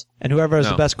cards, and whoever has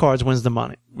the best cards wins the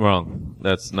money. Wrong.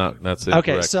 That's it.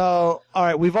 Okay, correct. so, all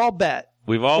right, we've all bet.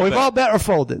 We've all bet or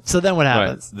folded. So then what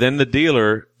happens? Right. Then the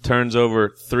dealer turns over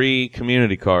 3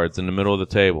 community cards in the middle of the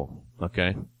table.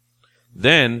 Okay.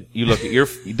 Then you look at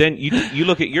you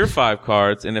look at your 5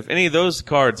 cards, and if any of those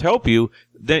cards help you,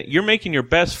 then you're making your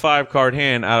best 5-card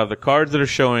hand out of the cards that are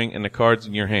showing and the cards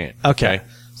in your hand. Okay.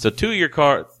 So 2 of your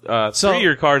cards, 3 of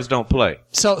your cards don't play.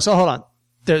 So hold on.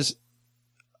 There's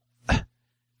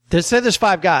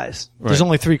 5 guys. There's Right.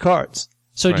 only 3 cards.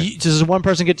 So Right. does one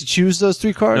person get to choose those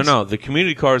 3 cards? No. The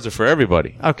community cards are for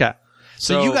everybody. Okay.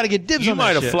 So you got to get dibs on that You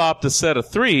might have shit. flopped a set of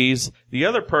 3s. The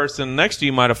other person next to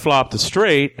you might have flopped a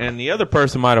straight, and the other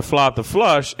person might have flopped a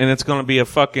flush, and it's going to be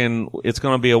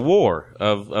a war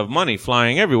of money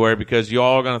flying everywhere because you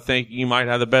all are going to think you might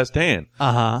have the best hand.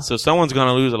 Uh-huh. So someone's going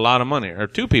to lose a lot of money, or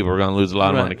 2 people are going to lose a lot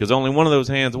of Right. money because only one of those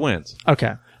hands wins.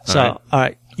 Okay. So, right. all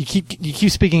right. You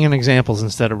keep speaking in examples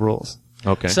instead of rules.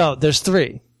 Okay. So there's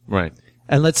 3. Right.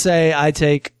 And let's say I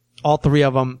take all 3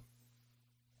 of them,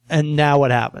 and now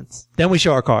what happens? Then we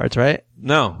show our cards, right?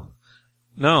 No.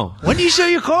 When do you show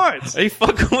your cards? Are you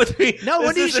fucking with me? No,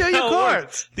 when do you show your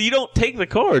cards? You don't take the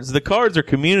cards. The cards are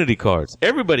community cards.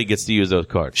 Everybody gets to use those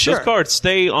cards. Sure. Those cards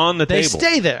stay on the They table.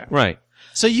 stay there. Right.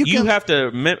 So you have to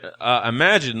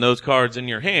imagine those cards in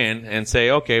your hand and say,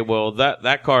 okay, well,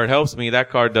 that card helps me. That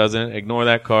card doesn't. Ignore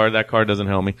that card. That card doesn't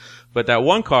help me. But that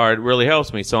one card really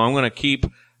helps me. So I'm going to keep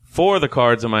 4 of the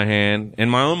cards in my hand, in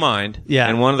my own mind, Yeah.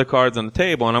 and 1 of the cards on the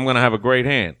table, and I'm going to have a great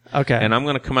hand. Okay. And I'm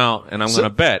going to come out, and I'm going to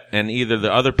bet, and either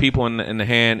the other people in the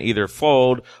hand either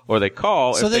fold or they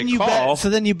call. So if then they you call, bet. So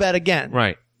then you bet again.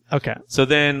 right. Okay. So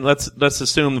then let's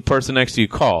assume the person next to you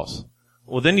calls.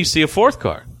 Well, then you see a 4th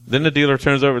card. Then the dealer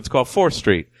turns over. It's called 4th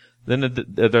Street. Then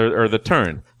the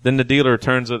turn. Then the dealer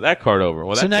turns that card over.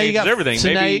 Well, that So now you changes got everything.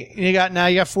 So Maybe now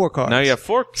you got 4 cards. now you have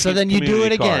 4. So then you do it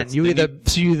community again. cards. You Then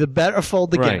either bet or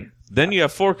fold again. right. Then you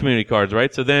have 4 community cards,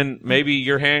 right? So then maybe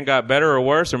your hand got better or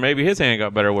worse, or maybe his hand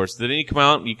got better or worse. So then you come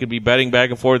out and you could be betting back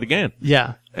and forth again.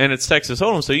 Yeah. And it's Texas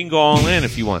Hold'em, so you can go all in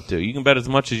if you want to. You can bet as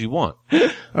much as you want.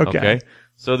 Okay.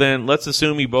 So then let's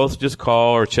assume you both just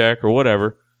call or check or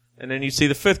whatever. And then you see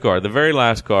the 5th card, the very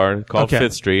last card called Okay.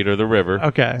 5th Street or the River.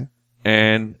 Okay.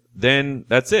 And then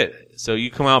that's it. So you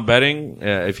come out betting.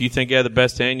 If you think you have the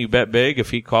best hand, you bet big.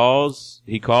 If he calls,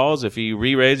 he calls. If he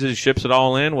re-raises, ships it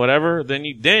all in, whatever. Then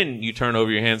you turn over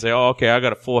your hand and say, oh, okay, I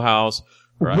got a full house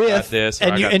or I got this, or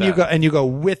and I got you that. go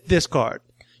with this card.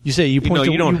 You say you point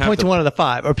to one of the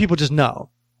 5, or people just know.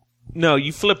 No,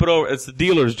 you flip it over. It's the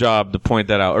dealer's job to point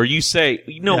that out. Or you say,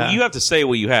 you have to say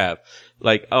what you have.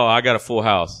 Like, oh, I got a full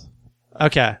house.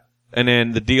 Okay. And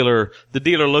then the dealer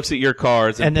looks at your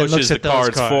cards and pushes the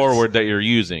cards forward that you're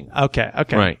using. Okay.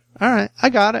 Right. All right. I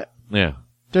got it. Yeah.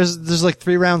 There's like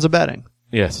 3 rounds of betting.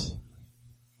 Yes.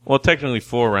 Well, technically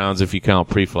 4 rounds if you count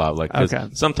pre-flop.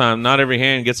 Sometimes not every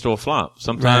hand gets to a flop.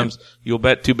 Sometimes you'll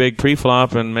bet too big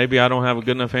pre-flop and maybe I don't have a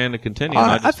good enough hand to continue.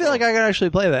 I feel like I could actually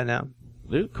play that now.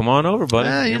 Dude, come on over,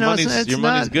 buddy. Your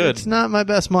money's good. It's not my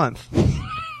best month.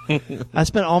 I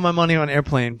spent all my money on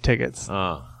airplane tickets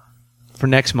for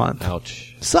next month.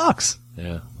 Ouch. Sucks.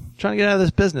 Yeah. Trying to get out of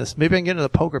this business. Maybe I can get into the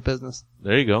poker business.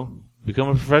 There you go. Become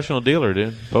a professional dealer,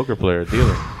 dude. Poker player,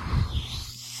 dealer.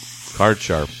 Card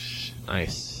sharp.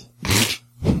 Nice.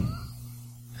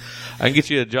 I can get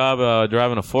you a job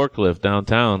driving a forklift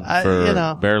downtown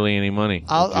for barely any money.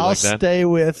 I'll stay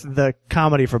with the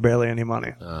comedy for barely any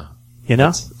money.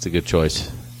 It's a good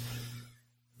choice.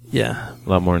 Yeah. A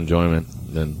lot more enjoyment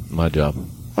than my job.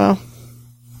 Well.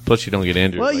 Plus, you don't get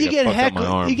injured. Well, you get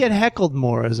heckled. You get heckled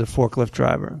more as a forklift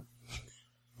driver.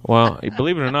 Well,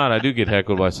 believe it or not, I do get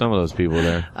heckled by some of those people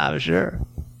there. I'm sure.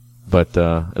 But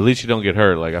at least you don't get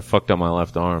hurt. Like, I fucked up my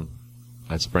left arm.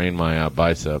 I sprained my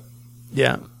bicep.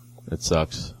 Yeah. It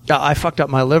sucks. I fucked up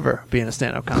my liver being a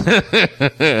stand-up comic.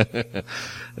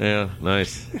 Yeah,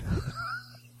 nice.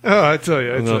 Oh, I tell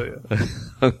you. I'm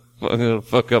going to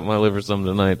fuck up my liver some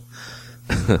tonight.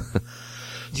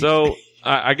 So,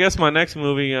 I guess my next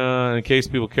movie, in case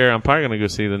people care, I'm probably going to go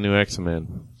see the new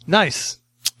X-Men. Nice.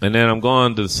 And then I'm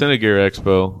going to the Cinegear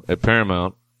Expo at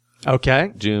Paramount.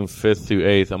 Okay. June 5th through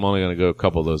 8th. I'm only going to go a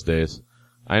couple of those days.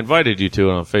 I invited you to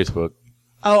it on Facebook.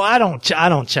 Oh, I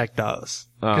don't check those.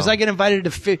 Because I get invited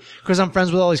to, because I'm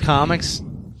friends with all these comics.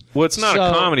 Well, it's not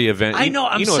a comedy event. I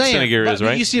know, you know saying, what Cinegear is,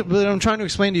 right? You see, what I'm trying to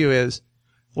explain to you is,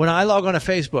 when I log on to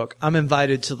Facebook, I'm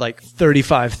invited to like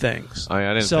 35 things.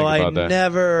 I didn't think about that. So I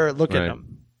never look at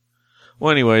them.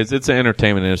 Well, anyways, it's an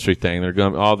entertainment industry thing.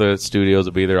 All the studios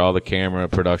will be there. All the camera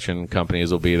production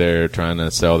companies will be there trying to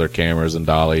sell their cameras and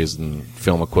dollies and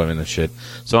film equipment and shit.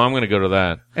 So I'm going to go to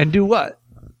that. And do what?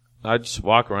 I just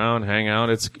walk around, hang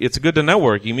out. It's good to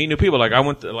network. You meet new people. Like I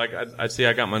went to, I see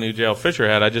I got my new J.L. Fisher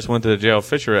hat. I just went to the J.L.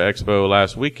 Fisher Expo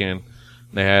last weekend.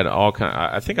 They had all kind.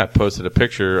 I think I posted a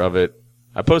picture of it.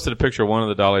 I posted a picture of one of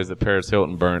the dollies that Paris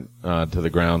Hilton burnt to the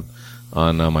ground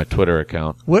on my Twitter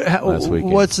account last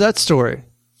weekend. What's that story?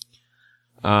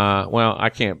 Well, I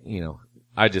can't.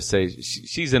 I just say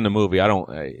she's in the movie. I don't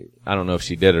know if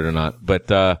she did it or not,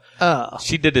 but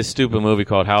she did this stupid movie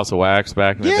called House of Wax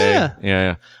back in the day.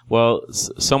 Yeah. Well,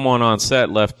 someone on set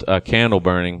left a candle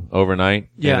burning overnight,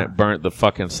 and it burnt the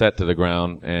fucking set to the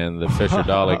ground, and the Fisher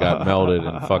dolly got melted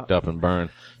and fucked up and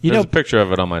burned. There's a picture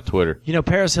of it on my Twitter.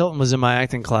 Paris Hilton was in my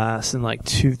acting class in like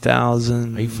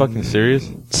 2000. Are you fucking serious?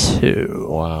 2.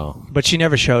 Wow. But she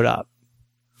never showed up.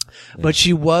 Yeah. But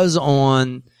she was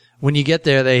on. When you get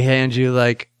there, they hand you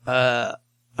like a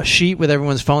sheet with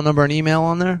everyone's phone number and email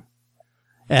on there.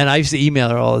 And I used to email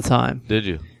her all the time. Did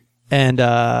you? And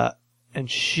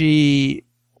she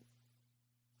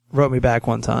wrote me back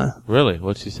one time. Really?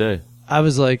 What'd she say? I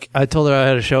told her I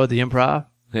had a show at the Improv.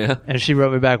 Yeah. And she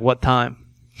wrote me back, what time?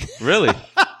 Really?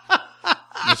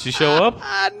 Did she show up?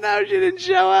 No, she didn't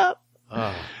show up.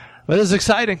 Oh. But it was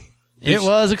exciting. It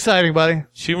was exciting, buddy.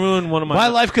 She ruined one of my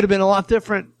life could have been a lot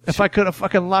different if I could have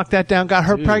fucking locked that down, got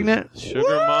her pregnant.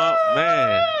 Sugar mom,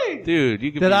 man. Dude,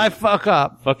 you could Did I fuck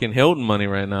up? Fucking Hilton money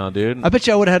right now, dude. I bet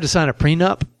you I would have had to sign a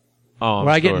prenup. Oh,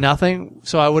 where I get nothing,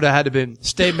 so I would have had to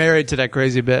stay married to that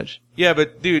crazy bitch. Yeah,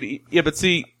 but dude,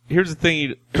 see, here's the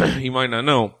thing you might not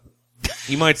know.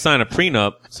 You might sign a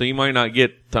prenup, so you might not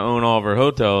get to own all of her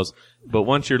hotels. But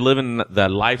once you're living that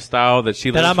lifestyle that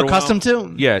she lives that I'm accustomed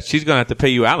to, yeah, she's gonna have to pay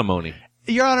you alimony.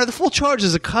 Your Honor, the full charge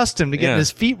is accustomed to getting his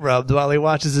feet rubbed while he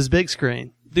watches his big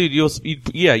screen. Dude,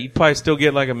 you'd probably still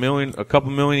get like a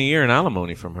couple million a year in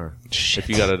alimony from her. Shit. If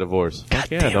you got a divorce. God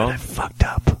damn it, I fucked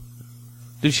up.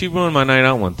 Dude, she ruined my night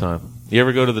out one time. You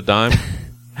ever go to the Dime?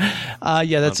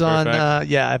 Yeah, that's on.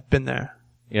 Yeah, I've been there.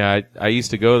 Yeah, I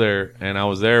used to go there, and I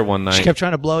was there one night. She kept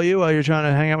trying to blow you while you're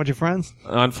trying to hang out with your friends?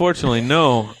 Unfortunately,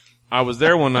 no. I was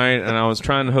there one night, and I was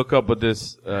trying to hook up with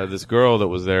this girl that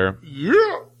was there.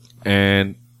 Yeah.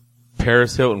 And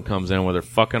Paris Hilton comes in with her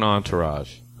fucking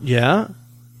entourage. Yeah.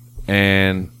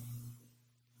 And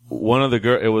one of the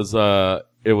girls,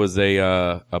 it was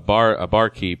a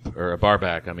barkeep or a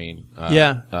barback. I mean,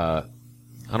 I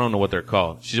don't know what they're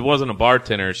called. She wasn't a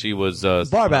bartender. She was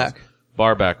barback.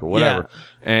 barback or whatever.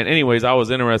 And anyways, I was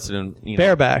interested in,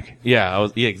 Bareback. Yeah,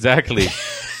 exactly.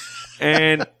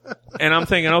 and I'm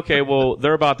thinking, okay, well,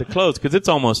 they're about to close because it's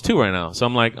almost 2 right now. So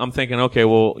I'm thinking, okay,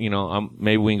 well,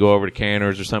 maybe we can go over to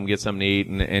Canner's or something, get something to eat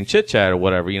and chit chat or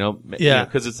whatever,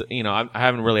 because it's, I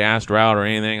haven't really asked her out or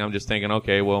anything. I'm just thinking,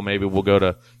 okay, well, maybe we'll go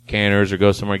to Canner's or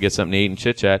go somewhere, get something to eat and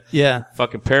chit chat. Yeah.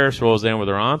 Fucking Paris rolls in with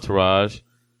her entourage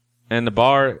and the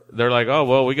bar, they're like, oh,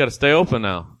 well, we got to stay open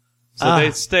now. So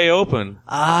they stay open, and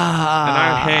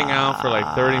I hang out for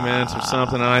like 30 minutes or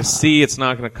something, and I see it's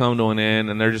not going to come to an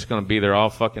end, and they're just going to be there all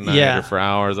fucking night or for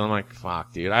hours. And I'm like,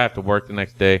 fuck, dude, I have to work the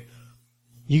next day.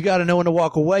 You got to know when to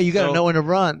walk away. You got to know when to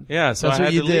run. Yeah, so That's I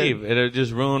had to did. leave. It had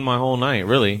just ruined my whole night,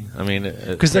 really. I mean,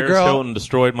 because Paris Hilton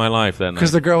destroyed my life that night.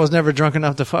 Because the girl was never drunk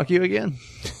enough to fuck you again.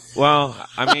 Well,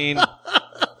 I mean,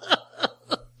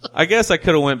 I guess I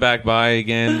could have went back by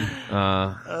again.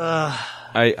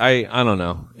 I don't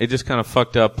know. It just kind of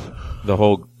fucked up the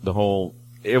whole.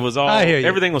 It was all. I hear you.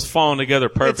 Everything was falling together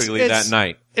perfectly that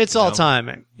night. It's all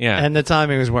timing. Yeah, and the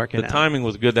timing was working. The timing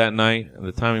was good that night, and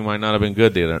the timing might not have been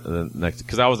good the next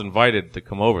because I was invited to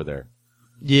come over there.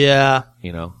 Yeah,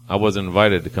 I wasn't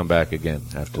invited to come back again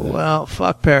after that. Well,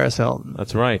 fuck Paris Hilton.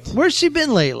 That's right. Where's she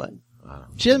been lately?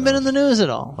 She hasn't been in the news at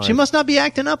all. She must not be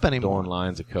acting up anymore. Doing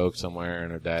lines of coke somewhere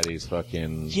in her daddy's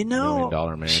fucking $1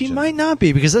 million mansion. She might not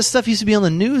be because that stuff used to be on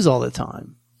the news all the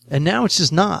time, and now it's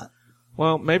just not.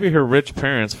 Well, maybe her rich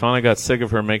parents finally got sick of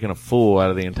her making a fool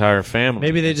out of the entire family.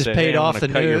 Maybe they just paid off the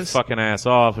cut news. Your fucking ass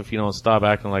off if you don't stop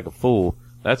acting like a fool.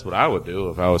 That's what I would do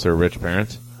if I was her rich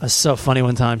parents. That's so funny.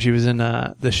 One time she was in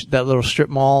that little strip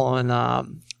mall in La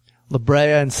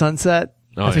Brea and Sunset.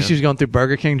 I think she was going through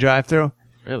Burger King drive-thru.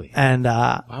 Really? And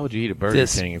why would you eat a Burger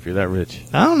King if you're that rich?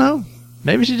 I don't know.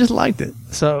 Maybe she just liked it.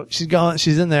 So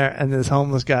she's in there, and this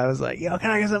homeless guy was like, "Yo,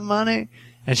 can I get some money?"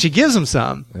 And she gives him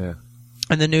some. Yeah.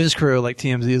 And the news crew, like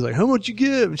TMZ, is like, "How much you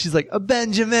give?" And she's like, "A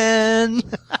Benjamin."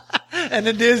 And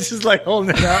the dude's just like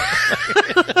holding it up.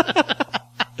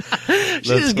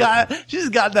 She just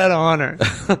got that on her.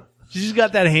 She just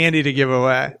got that handy to give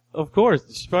away. Of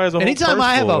course. She probably has a whole Anytime purse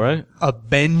I have full, a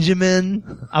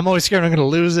Benjamin, I'm always scared I'm going to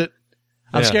lose it.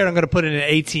 I'm scared I'm going to put it in an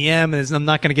ATM and I'm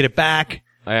not going to get it back.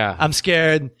 Yeah. I'm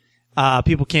scared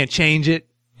people can't change it.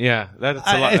 Yeah. That's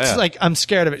a lot. It's like I'm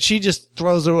scared of it. She just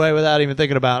throws it away without even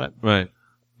thinking about it. Right.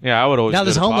 Yeah, I would always. Now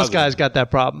this homeless guy's got that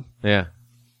problem. Yeah.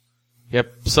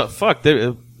 Yep. So fuck.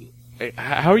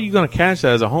 How are you going to catch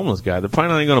that as a homeless guy? They're probably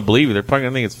not even going to believe you. They're probably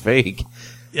going to think it's fake.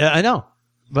 Yeah, I know.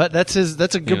 But that's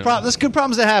a good problem. That's good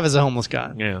problems to have as a homeless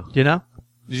guy. Yeah. You know?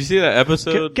 Did you see that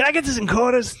episode? Can I get this in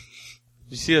quarters?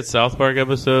 Did you see that South Park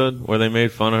episode where they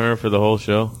made fun of her for the whole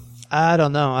show? I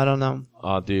don't know.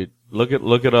 Oh, dude. Look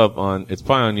it up it's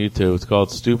probably on YouTube. It's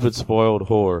called Stupid Spoiled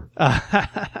Whore.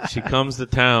 She comes to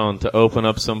town to open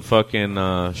up some fucking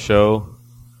show.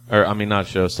 Or, I mean, not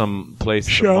show, some place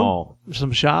at the mall.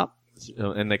 Some shop?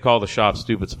 And they call the shop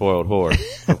Stupid Spoiled Whore,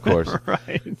 of course.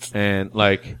 Right. And,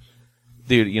 like,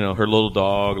 dude, her little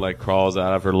dog, like, crawls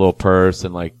out of her little purse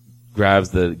and, like,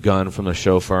 grabs the gun from the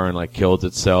chauffeur and, like, kills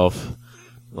itself.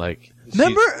 Like,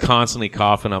 she's constantly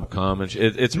coughing up cum. And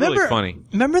it's really funny.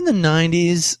 Remember in the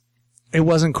 90s, it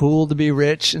wasn't cool to be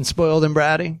rich and spoiled and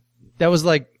bratty? That was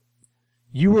like,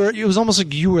 it was almost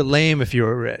like you were lame if you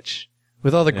were rich.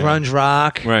 With all the grunge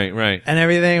rock. Right. And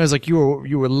everything, it was like you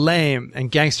were lame. And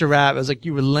gangster rap, it was like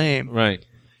you were lame. Right.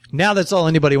 Now that's all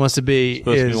anybody wants to be.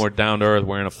 Supposed to be more down to earth,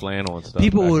 wearing a flannel and stuff.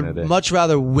 People would much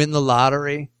rather win the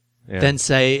lottery than,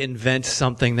 say, invent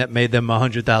something that made them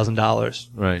 $100,000.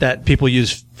 Right. That people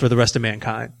use for the rest of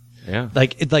mankind. Yeah.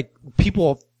 Like people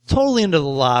are totally into the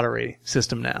lottery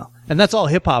system now. And that's all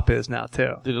hip hop is now,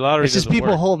 too. Dude, the lottery it's just people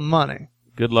work. holding money.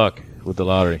 Good luck with the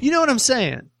lottery. You know what I'm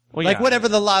saying? Well, like whatever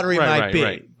the lottery might be.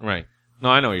 Right. No,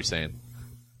 I know what you're saying.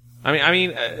 I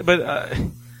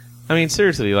mean,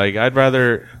 seriously, like, I'd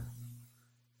rather,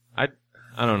 I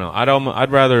don't know. I'd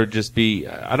rather just be,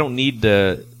 I don't need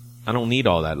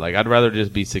all that. Like, I'd rather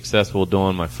just be successful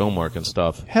doing my film work and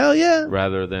stuff. Hell yeah.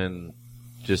 Rather than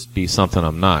just be something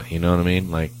I'm not, you know what I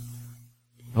mean? Like,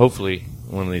 hopefully,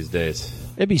 one of these days.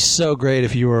 It'd be so great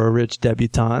if you were a rich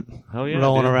debutante. Hell yeah,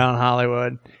 rolling dude. around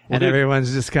Hollywood. And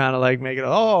everyone's just kind of like making,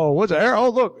 what's Eric? Oh,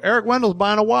 look, Eric Wendell's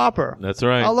buying a Whopper. That's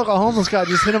right. Oh, look, a homeless guy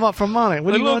just hit him up for money.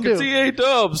 What are you going to do? Look, it's EA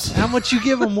Dubs. How much you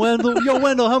give him, Wendell? Yo,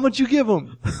 Wendell, how much you give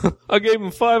him? I gave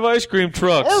him 5 ice cream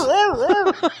trucks.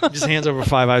 Just hands over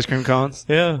 5 ice cream cones.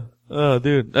 Yeah. Oh,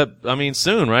 dude. I mean,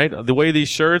 soon, right? The way these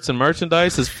shirts and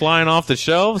merchandise is flying off the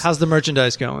shelves. How's the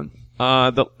merchandise going?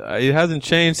 It hasn't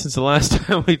changed since the last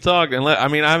time we talked. I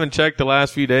haven't checked the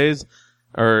last few days,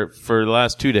 or for the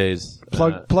last 2 days.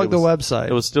 Plug the website.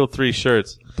 It was still 3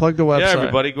 shirts. Plug the website. Yeah,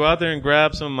 everybody, go out there and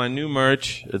grab some of my new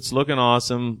merch. It's looking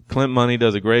awesome. Clint Money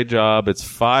does a great job. It's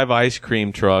 5 ice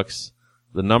cream trucks.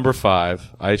 The number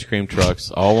 5 ice cream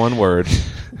trucks, all one word.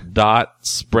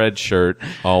 .spreadshirt,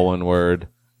 all one word.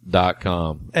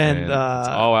 .com. And it's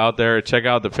all out there. Check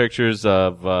out the pictures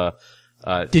of.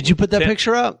 Did you put that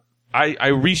picture up? I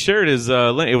reshared his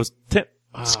link. It was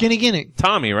Skinny Guinea.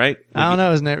 Tommy, right? I don't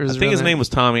know his name. I think his name was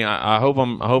Tommy. I hope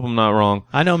I'm not wrong.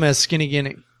 I know him as Skinny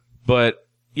Guinea. But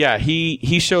yeah,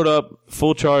 he showed up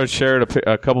full charge. Shared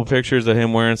a couple pictures of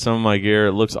him wearing some of my gear.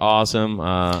 It looks awesome.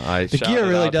 The gear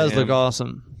really does look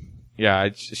awesome. Yeah,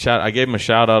 I gave him a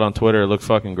shout out on Twitter. It looked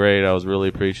fucking great. I was really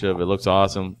appreciative. It looks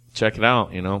awesome. Check it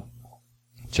out.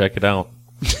 Check it out.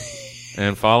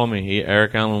 And follow me,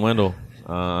 Eric Alan Wendell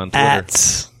on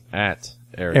Twitter. At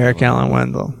Eric Alan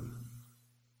Wendell.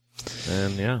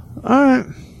 And yeah. All right.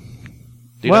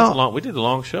 Dude, well, we did a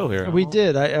long show here. We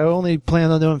did. I only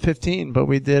planned on doing 15, but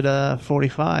we did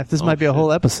 45. This might be a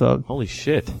whole episode. Holy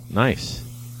shit! Nice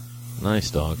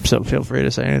dog. So feel free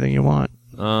to say anything you want.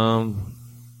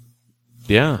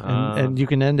 Yeah. And you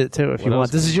can end it too if you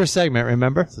want. This is your segment,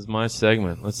 remember? This is my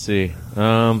segment. Let's see.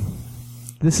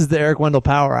 This is the Eric Wendell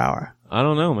Power Hour. I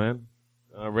don't know, man.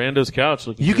 Rando's couch.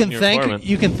 You can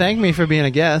thank me for being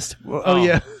a guest. Oh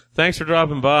yeah. Thanks for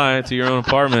dropping by to your own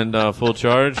apartment, full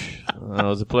charge. It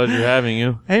was a pleasure having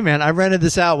you. Hey man, I rented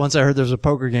this out once I heard there was a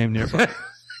poker game nearby.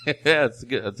 Yeah, it's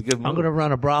good. That's a good move. I'm gonna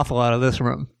run a brothel out of this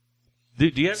room.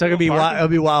 Dude, do you have so it'll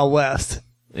be Wild West.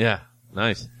 Yeah,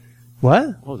 nice. What?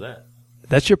 What was that?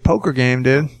 That's your poker game,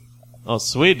 dude. Oh,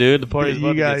 sweet, dude. The party's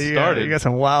about to get started. You got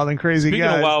some wild and crazy Speaking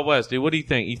guys. of Wild West, dude, what do you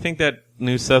think? You think that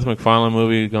new Seth MacFarlane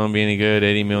movie is going to be any good?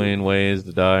 80 Million Ways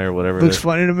to Die or whatever Looks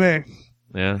funny to me.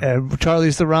 Yeah. And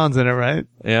Charlize Theron's in it, right?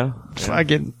 Yeah.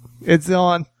 Fucking, it's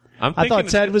on. I thought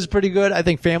Ted was pretty good. I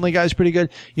think Family Guy's pretty good.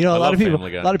 A lot of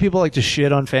people like to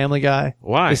shit on Family Guy.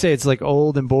 Why? They say it's like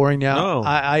old and boring now. No.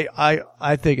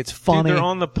 I think it's funny. Dude, they're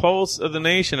on the pulse of the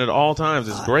nation at all times.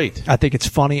 It's great. I think it's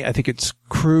funny. I think it's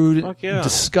crude,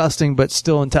 disgusting, but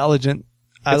still intelligent.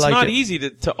 It's not easy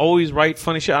to always write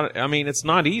funny shit. I mean, it's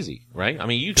not easy, right? I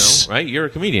mean, you don't, right? You're a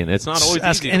comedian. It's not always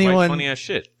easy to write funny ass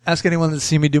shit. Ask anyone that's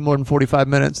seen me do more than 45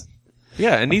 minutes.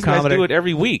 Yeah, and these guys do it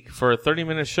every week for a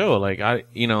 30-minute show. Like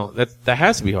that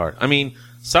has to be hard. I mean,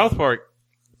 South Park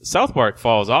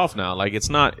falls off now. Like it's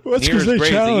not near as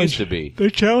great as it used to be. They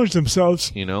challenge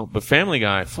themselves. But Family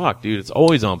Guy, fuck, dude, it's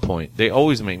always on point. They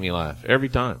always make me laugh every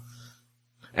time.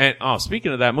 And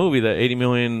speaking of that movie, the 8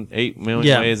 million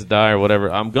Ways to Die or whatever,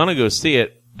 I'm gonna go see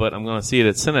it, but I'm gonna see it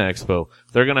at Cine Expo.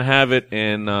 They're gonna have it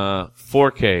in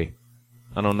 4K.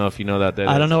 I don't know if you know that.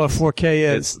 I don't know what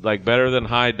 4K is. It's like better than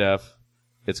high def.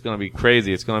 It's going to be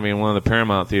crazy. It's going to be in one of the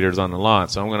Paramount theaters on the lot.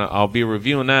 So I'll be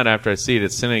reviewing that after I see it at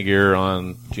Cinegear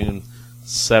on June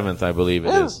 7th, I believe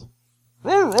it is.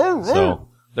 So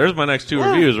there's my next 2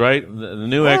 reviews, right? The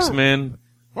new X-Men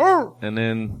and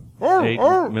then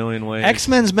 8 Million Ways.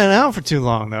 X-Men's been out for too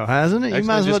long though, hasn't it?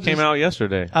 X-Men just came out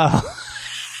yesterday. Oh.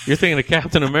 You're thinking of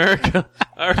Captain America?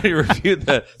 I already reviewed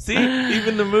that. See,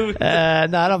 even the movie.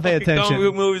 No, I don't pay attention. Comic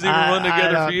book movies even run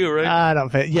together for you, right? I don't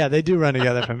pay. Yeah, they do run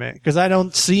together for me because I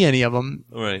don't see any of them.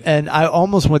 Right. And I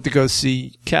almost went to go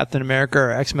see Captain America or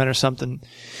X-Men or something.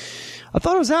 I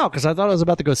thought it was out because I thought I was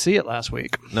about to go see it last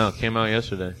week. No, it came out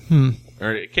yesterday.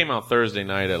 Or it came out Thursday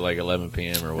night at like 11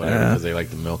 p.m. or whatever because they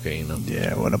like to milk it,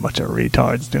 Yeah, what a bunch of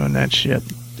retards doing that shit.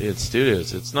 Dude,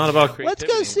 studios. It's not about creativity.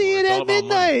 Let's go see it at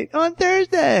midnight on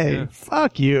Thursday. Yeah.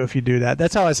 Fuck you if you do that.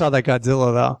 That's how I saw that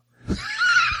Godzilla though.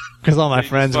 Because all my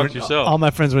friends were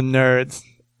nerds.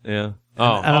 Yeah.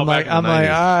 And I'm like, all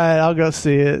right, I'll go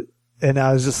see it. And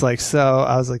I was just like,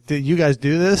 dude, you guys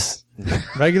do this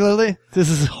regularly? This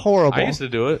is horrible. I used to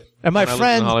do it. And my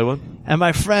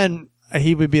friend,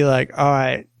 he would be like, all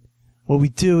right, what we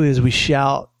do is we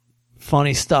shout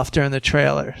funny stuff during the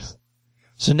trailers.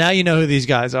 So now you know who these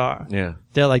guys are. Yeah.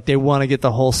 They're like, they want to get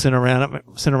the whole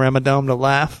Cinerama Dome to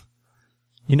laugh.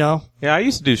 Yeah, I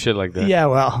used to do shit like that. Yeah,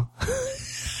 well.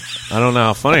 I don't know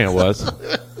how funny it was.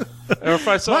 Or if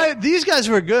I saw these guys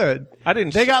were good. I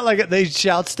didn't. They got they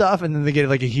shout stuff and then they get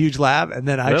like a huge laugh and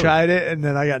then I tried it and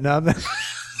then I got nothing.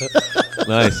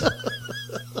 Nice.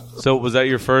 So was that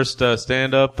your first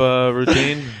stand-up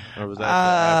routine? Or was that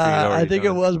after I think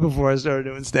it was before I started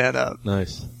doing stand-up.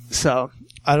 Nice. So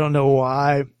I don't know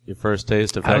why. Your first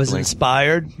taste of heckling. I was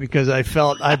inspired because I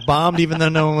felt I bombed even though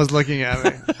no one was looking at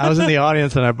me. I was in the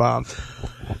audience and I bombed.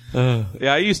 Yeah,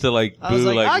 I used to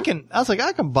boo. I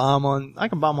can bomb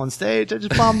on stage. I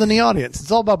just bombed in the audience.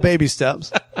 It's all about baby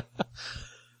steps.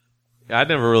 I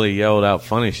never really yelled out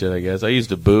funny shit, I guess. I used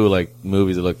to boo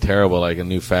movies that look terrible, like a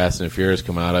new Fast and Furious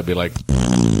come out. I'd be like,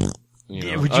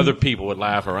 You know, other people would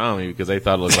laugh around me because they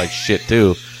thought it looked like shit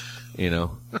too. You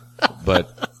know,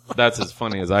 but that's as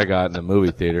funny as I got in the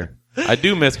movie theater. I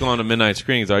do miss going to midnight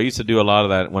screenings. I used to do a lot of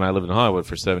that when I lived in Hollywood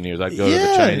for 7 years. I'd go to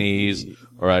the Chinese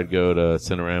or I'd go to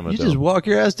Cinerama. You just walk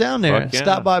your ass down there. Fuck yeah.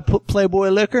 Stop by Playboy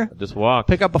Liquor. Just walk.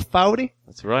 Pick up a 40.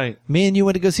 That's right. Me and you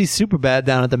went to go see Superbad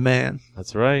down at the Man.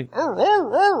 That's right.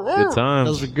 Good times.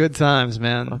 Those were good times,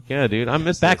 man. Fuck yeah, dude. I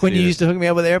miss Back those when you theaters. used to hook me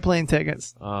up with airplane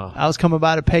tickets. I was coming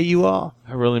by to pay you off.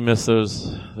 I really miss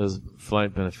those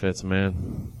flight benefits,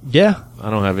 man. Yeah. I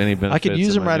don't have any benefits. I could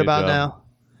use in them my right new about job. now.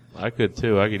 I could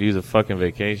too. I could use a fucking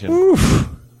vacation. Oof.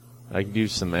 I could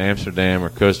use some Amsterdam or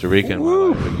Costa Rica in my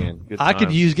life again. Good I could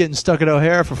times. use getting stuck at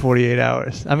O'Hare for 48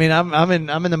 hours. I mean, I'm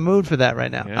in the mood for that right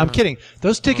now. Yeah. I'm kidding.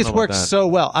 Those tickets know about work that. so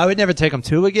well. I would never take them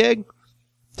to a gig.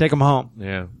 Take them home.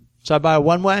 Yeah. So I buy a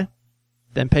one way,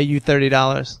 then pay you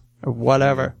 $30 or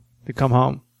whatever to come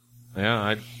home.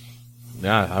 Yeah.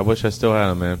 I wish I still had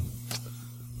them, man.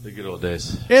 The good old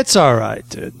days. It's all right,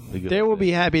 dude. The good There old will be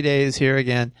days. happy days here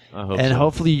again, I hope and so.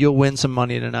 hopefully you'll win some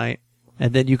money tonight,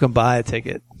 and then you can buy a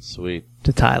ticket Sweet.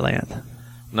 to Thailand.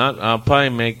 I'll probably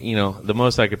make, the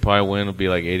most I could probably win would be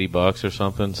like $80 or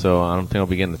something. So I don't think I'll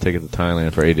be getting the ticket to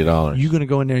Thailand for $80. You're gonna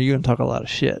go in there. You're gonna talk a lot of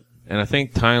shit. And I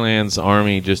think Thailand's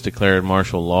army just declared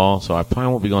martial law, so I probably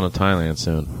won't be going to Thailand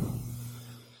soon.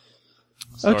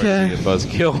 Sorry Okay. to be a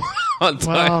buzzkill on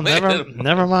Well, Thailand.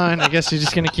 never mind. I guess you're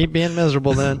just gonna keep being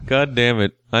miserable then. God damn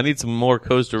it. I need some more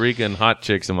Costa Rica and hot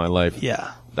chicks in my life. Yeah.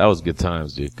 That was good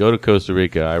times, dude. Go to Costa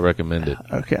Rica. I recommend it.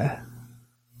 Okay.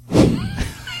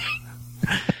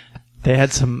 They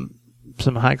had some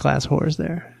high class whores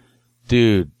there.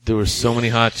 Dude, there were so many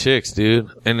hot chicks, dude.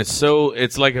 And it's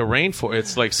like a rainforest.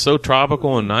 It's like so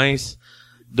tropical and nice.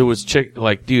 There was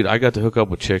dude, I got to hook up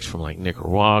with chicks from like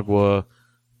Nicaragua,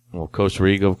 well, Costa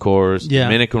Rica, of course, Yeah.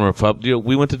 Dominican Republic. Dude,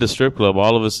 we went to the strip club.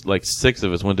 All of us, like 6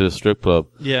 of us went to the strip club.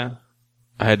 Yeah.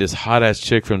 I had this hot ass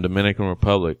chick from Dominican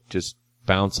Republic just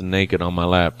bouncing naked on my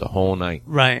lap the whole night.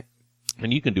 Right.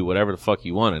 And you can do whatever the fuck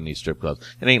you want in these strip clubs.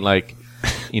 It ain't like,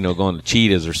 going to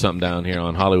Cheetah's or something down here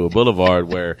on Hollywood Boulevard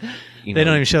where, They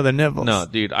don't even show their nipples. No,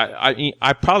 dude,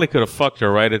 I probably could have fucked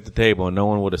her right at the table and no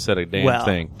one would have said a damn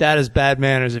thing. That is bad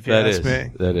manners if you That ask is.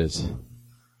 me. That is.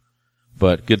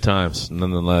 But good times,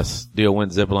 nonetheless. Deal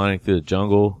went ziplining through the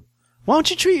jungle. Why don't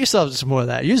you treat yourself to some more of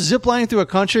that? You're ziplining through a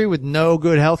country with no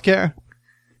good health care.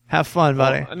 Have fun,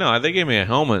 buddy. No, they gave me a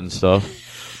helmet and stuff.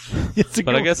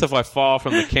 But I guess if I fall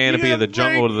from the canopy of the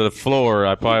jungle to the floor,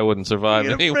 I probably wouldn't survive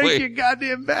you're gonna break your anyway.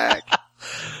 goddamn back.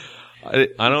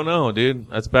 I don't know, dude.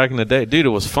 That's back in the day. Dude, it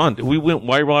was fun. We went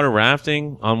whitewater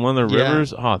rafting on one of the Yeah.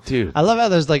 rivers. Oh, dude. I love how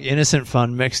there's like innocent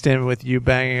fun mixed in with you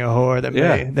banging a whore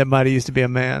that might have used to be a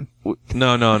man.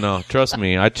 No. Trust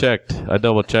me. I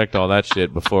double checked all that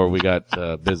shit before we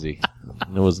got busy.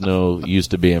 There was no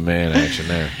used to be a man action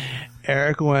there.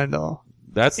 Eric Wendell,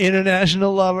 That's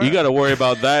international lover. you got to worry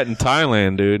about that in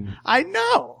Thailand, dude. I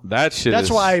know. That shit. That's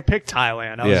is, why I picked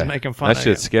Thailand. I was making fun That of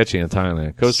shit's him. sketchy in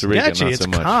Thailand. Costa Rica, Sketchy. not It's so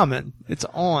much. common. It's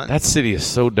on. That city is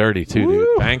so dirty too, Woo.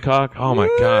 dude. Bangkok. Oh my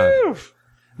god,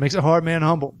 Makes a hard man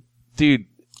humble. dude.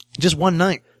 Just one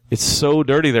night. It's so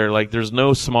dirty there. Like, there's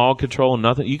no smog control,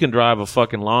 nothing. You can drive a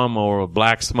fucking lawnmower with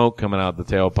black smoke coming out the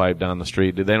tailpipe down the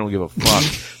street. Dude, they don't give a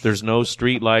fuck. There's no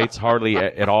street lights, hardly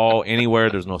at all anywhere.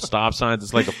 There's no stop signs.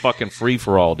 It's like a fucking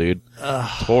free-for-all, dude. It's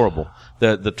horrible.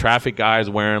 The traffic guy is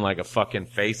wearing like a fucking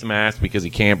face mask because he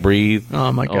can't breathe. Oh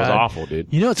my god. It was awful, dude.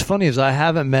 You know what's funny is I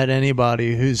haven't met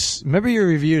anybody who's. Remember you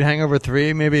reviewed Hangover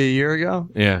 3 maybe a year ago?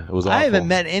 Yeah, it was awful. I haven't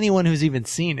met anyone who's even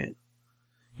seen it.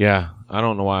 Yeah, I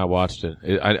don't know why I watched it.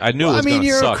 I knew it was going to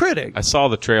you're suck. a critic. I saw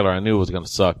the trailer. I knew it was going to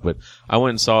suck, but I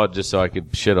went and saw it just so I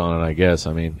could shit on it, I guess.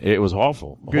 I mean, it was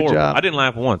awful. Good Horrible. job. I didn't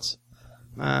laugh once.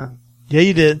 Yeah,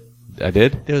 you did. I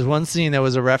did? There was one scene that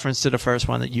was a reference to the first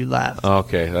one that you laughed.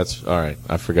 Okay, that's all right.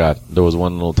 I forgot. There was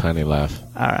one little tiny laugh.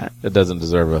 All right. It doesn't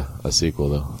deserve a sequel,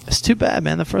 though. It's too bad,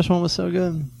 man. The first one was so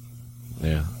good.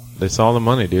 Yeah. They saw the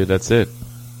money, dude. That's it.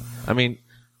 I mean,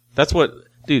 that's what...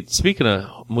 Dude, speaking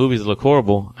of movies that look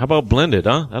horrible, how about Blended,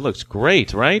 huh? That looks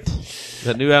great, right?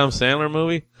 That new Adam Sandler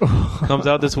movie comes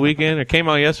out this weekend. It came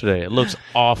out yesterday. It looks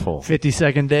awful.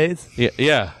 50-second dates.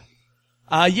 Yeah.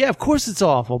 Yeah, of course it's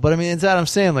awful, but I mean it's Adam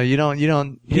Sandler. You don't He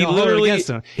hold it literally-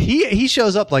 against him. He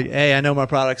shows up like, hey, I know my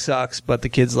product sucks, but the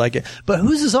kids like it. But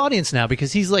who's his audience now?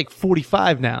 Because he's like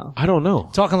 45 now, I don't know.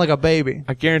 talking like a baby.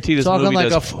 I guarantee this Talking movie like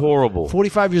does a horrible.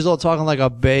 45 years old, talking like a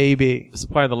baby. This is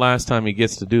probably the last time he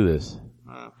gets to do this.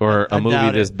 Or a I movie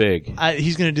doubt this it. big.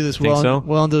 He's going to do this Think so?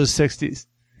 well into his 60s.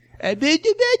 Until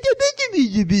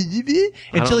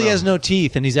he know. has no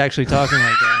teeth and he's actually talking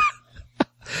like that.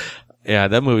 Yeah,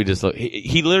 that movie just looked...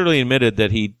 He literally admitted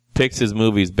that he picks his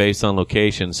movies based on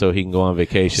location so he can go on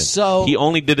vacation. So he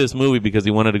only did this movie because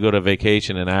he wanted to go to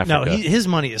vacation in Africa. No, his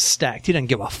money is stacked. He doesn't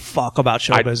give a fuck about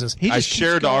show business. He just I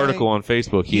shared the article on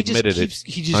Facebook. He admitted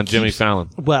it on Jimmy Fallon.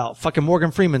 Well, fucking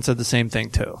Morgan Freeman said the same thing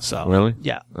too. So really,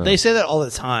 yeah, they say that all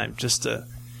the time just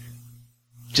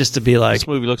to be like, this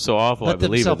movie looks so awful. Let I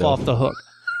believe themselves it. off the hook.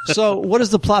 So, what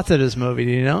is the plot to this movie?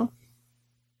 Do you know?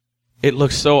 It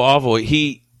looks so awful.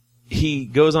 He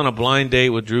goes on a blind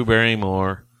date with Drew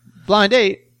Barrymore. Blind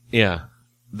date? Yeah.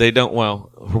 They don't,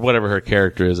 well, whatever her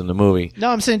character is in the movie. No,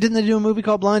 I'm saying, didn't they do a movie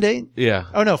called Blind Date? Yeah.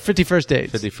 Oh, no, 51st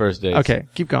Dates. 51st Dates. Okay,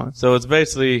 keep going. So it's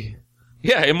basically,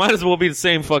 yeah, it might as well be the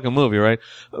same fucking movie, right?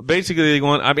 Basically, they go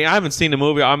on, I mean, I haven't seen the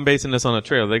movie. I'm basing this on a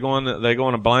trailer. They go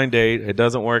on a blind date. It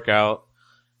doesn't work out,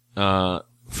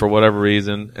 for whatever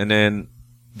reason. And then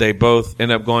they both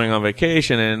end up going on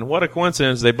vacation, and what a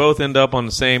coincidence, they both end up on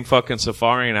the same fucking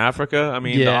safari in Africa. I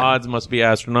mean, the odds must be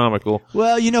astronomical.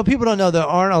 Well, people don't know there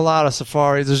aren't a lot of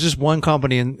safaris. There's just one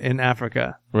company in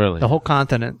Africa. Really? The whole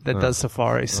continent that does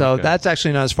safaris. So that's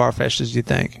actually not as far-fetched as you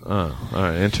think. Oh, all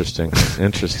right. Interesting.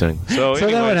 Interesting. So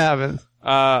then what happens?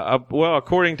 Well,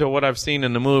 according to what I've seen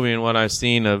in the movie and what I've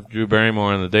seen of Drew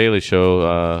Barrymore on the Daily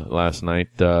Show last night,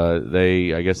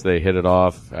 I guess they hit it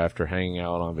off after hanging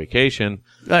out on vacation.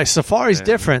 Like, safari's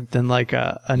different than like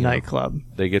a nightclub.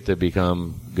 They get to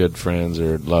become good friends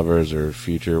or lovers or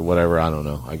future whatever. I don't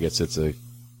know. I guess it's a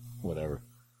whatever.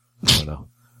 I don't know.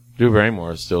 Drew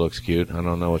Barrymore still looks cute. I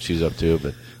don't know what she's up to,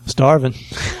 but starving.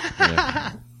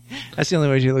 Yeah. That's the only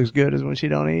way she looks good is when she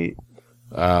don't eat.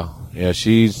 Yeah,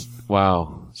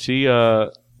 wow. I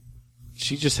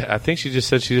think she just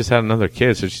said she just had another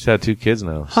kid, so she's had 2 kids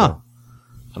now. Huh. So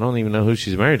I don't even know who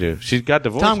she's married to. She got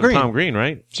divorced from Tom Green,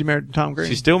 right? She married to Tom Green.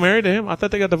 She's still married to him? I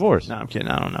thought they got divorced. No, I'm kidding.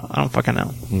 I don't know. I don't fucking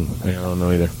know. I don't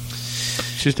know either.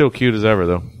 She's still cute as ever,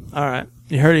 though. All right.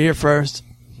 You heard it here first.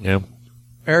 Yeah.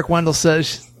 Eric Wendell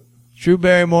says Drew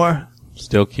Barrymore.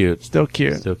 Still cute. Still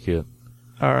cute. Still cute.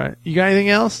 All right. You got anything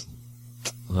else?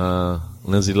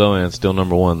 Lindsay Lohan still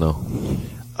number 1, though.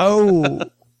 Oh.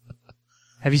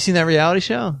 Have you seen that reality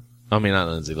show? I mean, not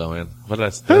Lindsay Lohan. What did I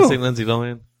say? Lindsay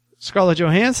Lohan? Scarlett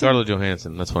Johansson? Scarlett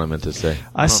Johansson. That's what I meant to say.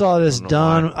 I saw this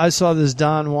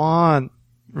Don Juan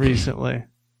recently.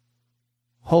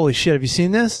 Holy shit. Have you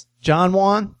seen this? John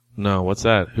Juan? No, what's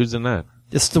that? Who's in that?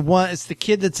 It's the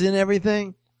kid that's in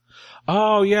everything.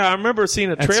 Oh, yeah. I remember seeing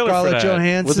a trailer Scarlett for that.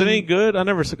 Johansson. Was it any good? I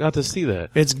never got to see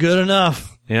that. It's good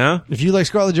enough. Yeah? If you like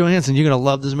Scarlett Johansson, you're going to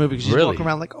love this movie because she's Really? walking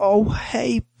around like, oh,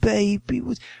 hey, baby.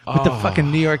 With the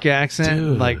fucking New York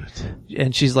accent. Dude.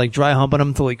 And she's like dry humping him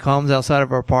until he comes outside of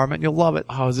her apartment. You'll love it.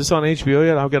 Oh, is this on HBO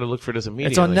yet? I've got to look for this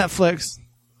immediately. It's on Netflix.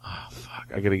 Oh, fuck.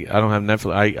 I don't have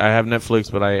Netflix. I have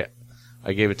Netflix, but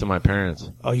I gave it to my parents.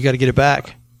 Oh, you got to get it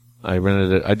back. I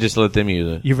rented it. I just let them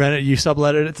use it. You rented? You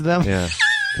subletted it to them? Yeah.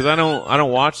 Because I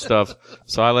don't watch stuff,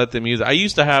 so I let them use it. I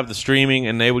used to have the streaming,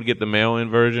 and they would get the mail-in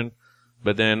version,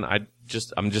 but then I'm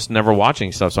just never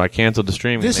watching stuff, so I canceled the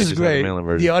streaming. This is great.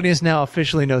 The audience now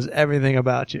officially knows everything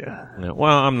about you. Yeah.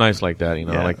 Well, I'm nice like that, I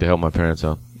like to help my parents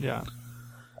out. Yeah.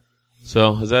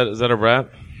 So is that a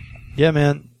wrap? Yeah,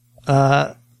 man.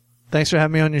 Thanks for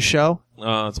having me on your show.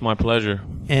 It's my pleasure.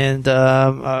 And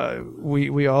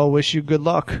we all wish you good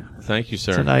luck. Thank you,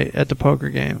 sir. Tonight at the poker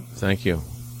game. Thank you.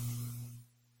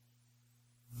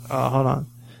 Hold on.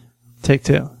 Take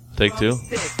 2. Take 2.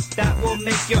 That will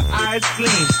make your eyes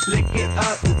gleam. Lick it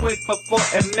up quick before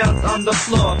it melts on the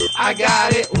floor. I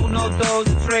got it. 1, 2,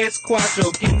 3,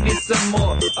 4. Give me some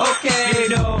more. Okay, you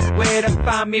know where to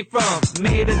find me from.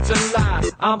 May to July.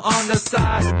 I'm on the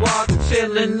sidewalk,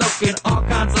 chilling, looking all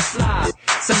kinds of fly.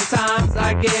 Sometimes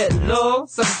I get low,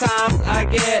 sometimes I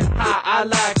get high. I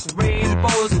like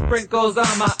rainbow sprinkles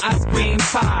on my ice cream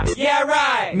pie. Yeah,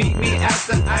 right. Meet me at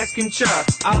the ice cream truck.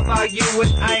 I'll buy you an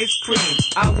ice cream.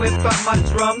 I whip up my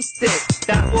drumstick.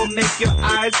 That will make your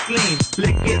eyes gleam.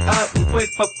 Lick it up quick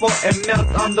before it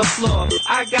melts on the floor.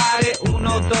 I got it. 1,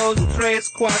 2, 3,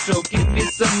 4. Give me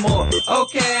some more.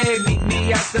 Okay, meet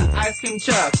me at the ice cream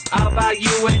truck. I'll buy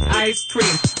you an ice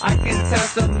cream. I can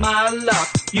test of my luck.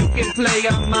 You can play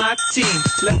on my team.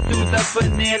 Let's do the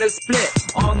banana split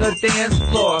on the dance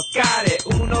floor. Got it.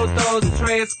 1, 2,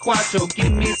 3, 4.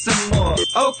 Give me some more.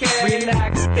 Okay,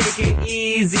 relax, take it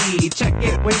easy. Check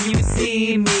it when you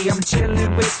see me. I'm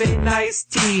chilling with a nice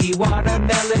tea,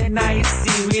 watermelon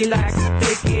icy. Relax,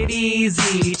 take it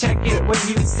easy. Check it when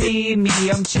you see me.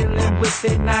 I'm chilling with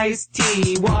a nice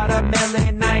tea,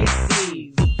 watermelon icy.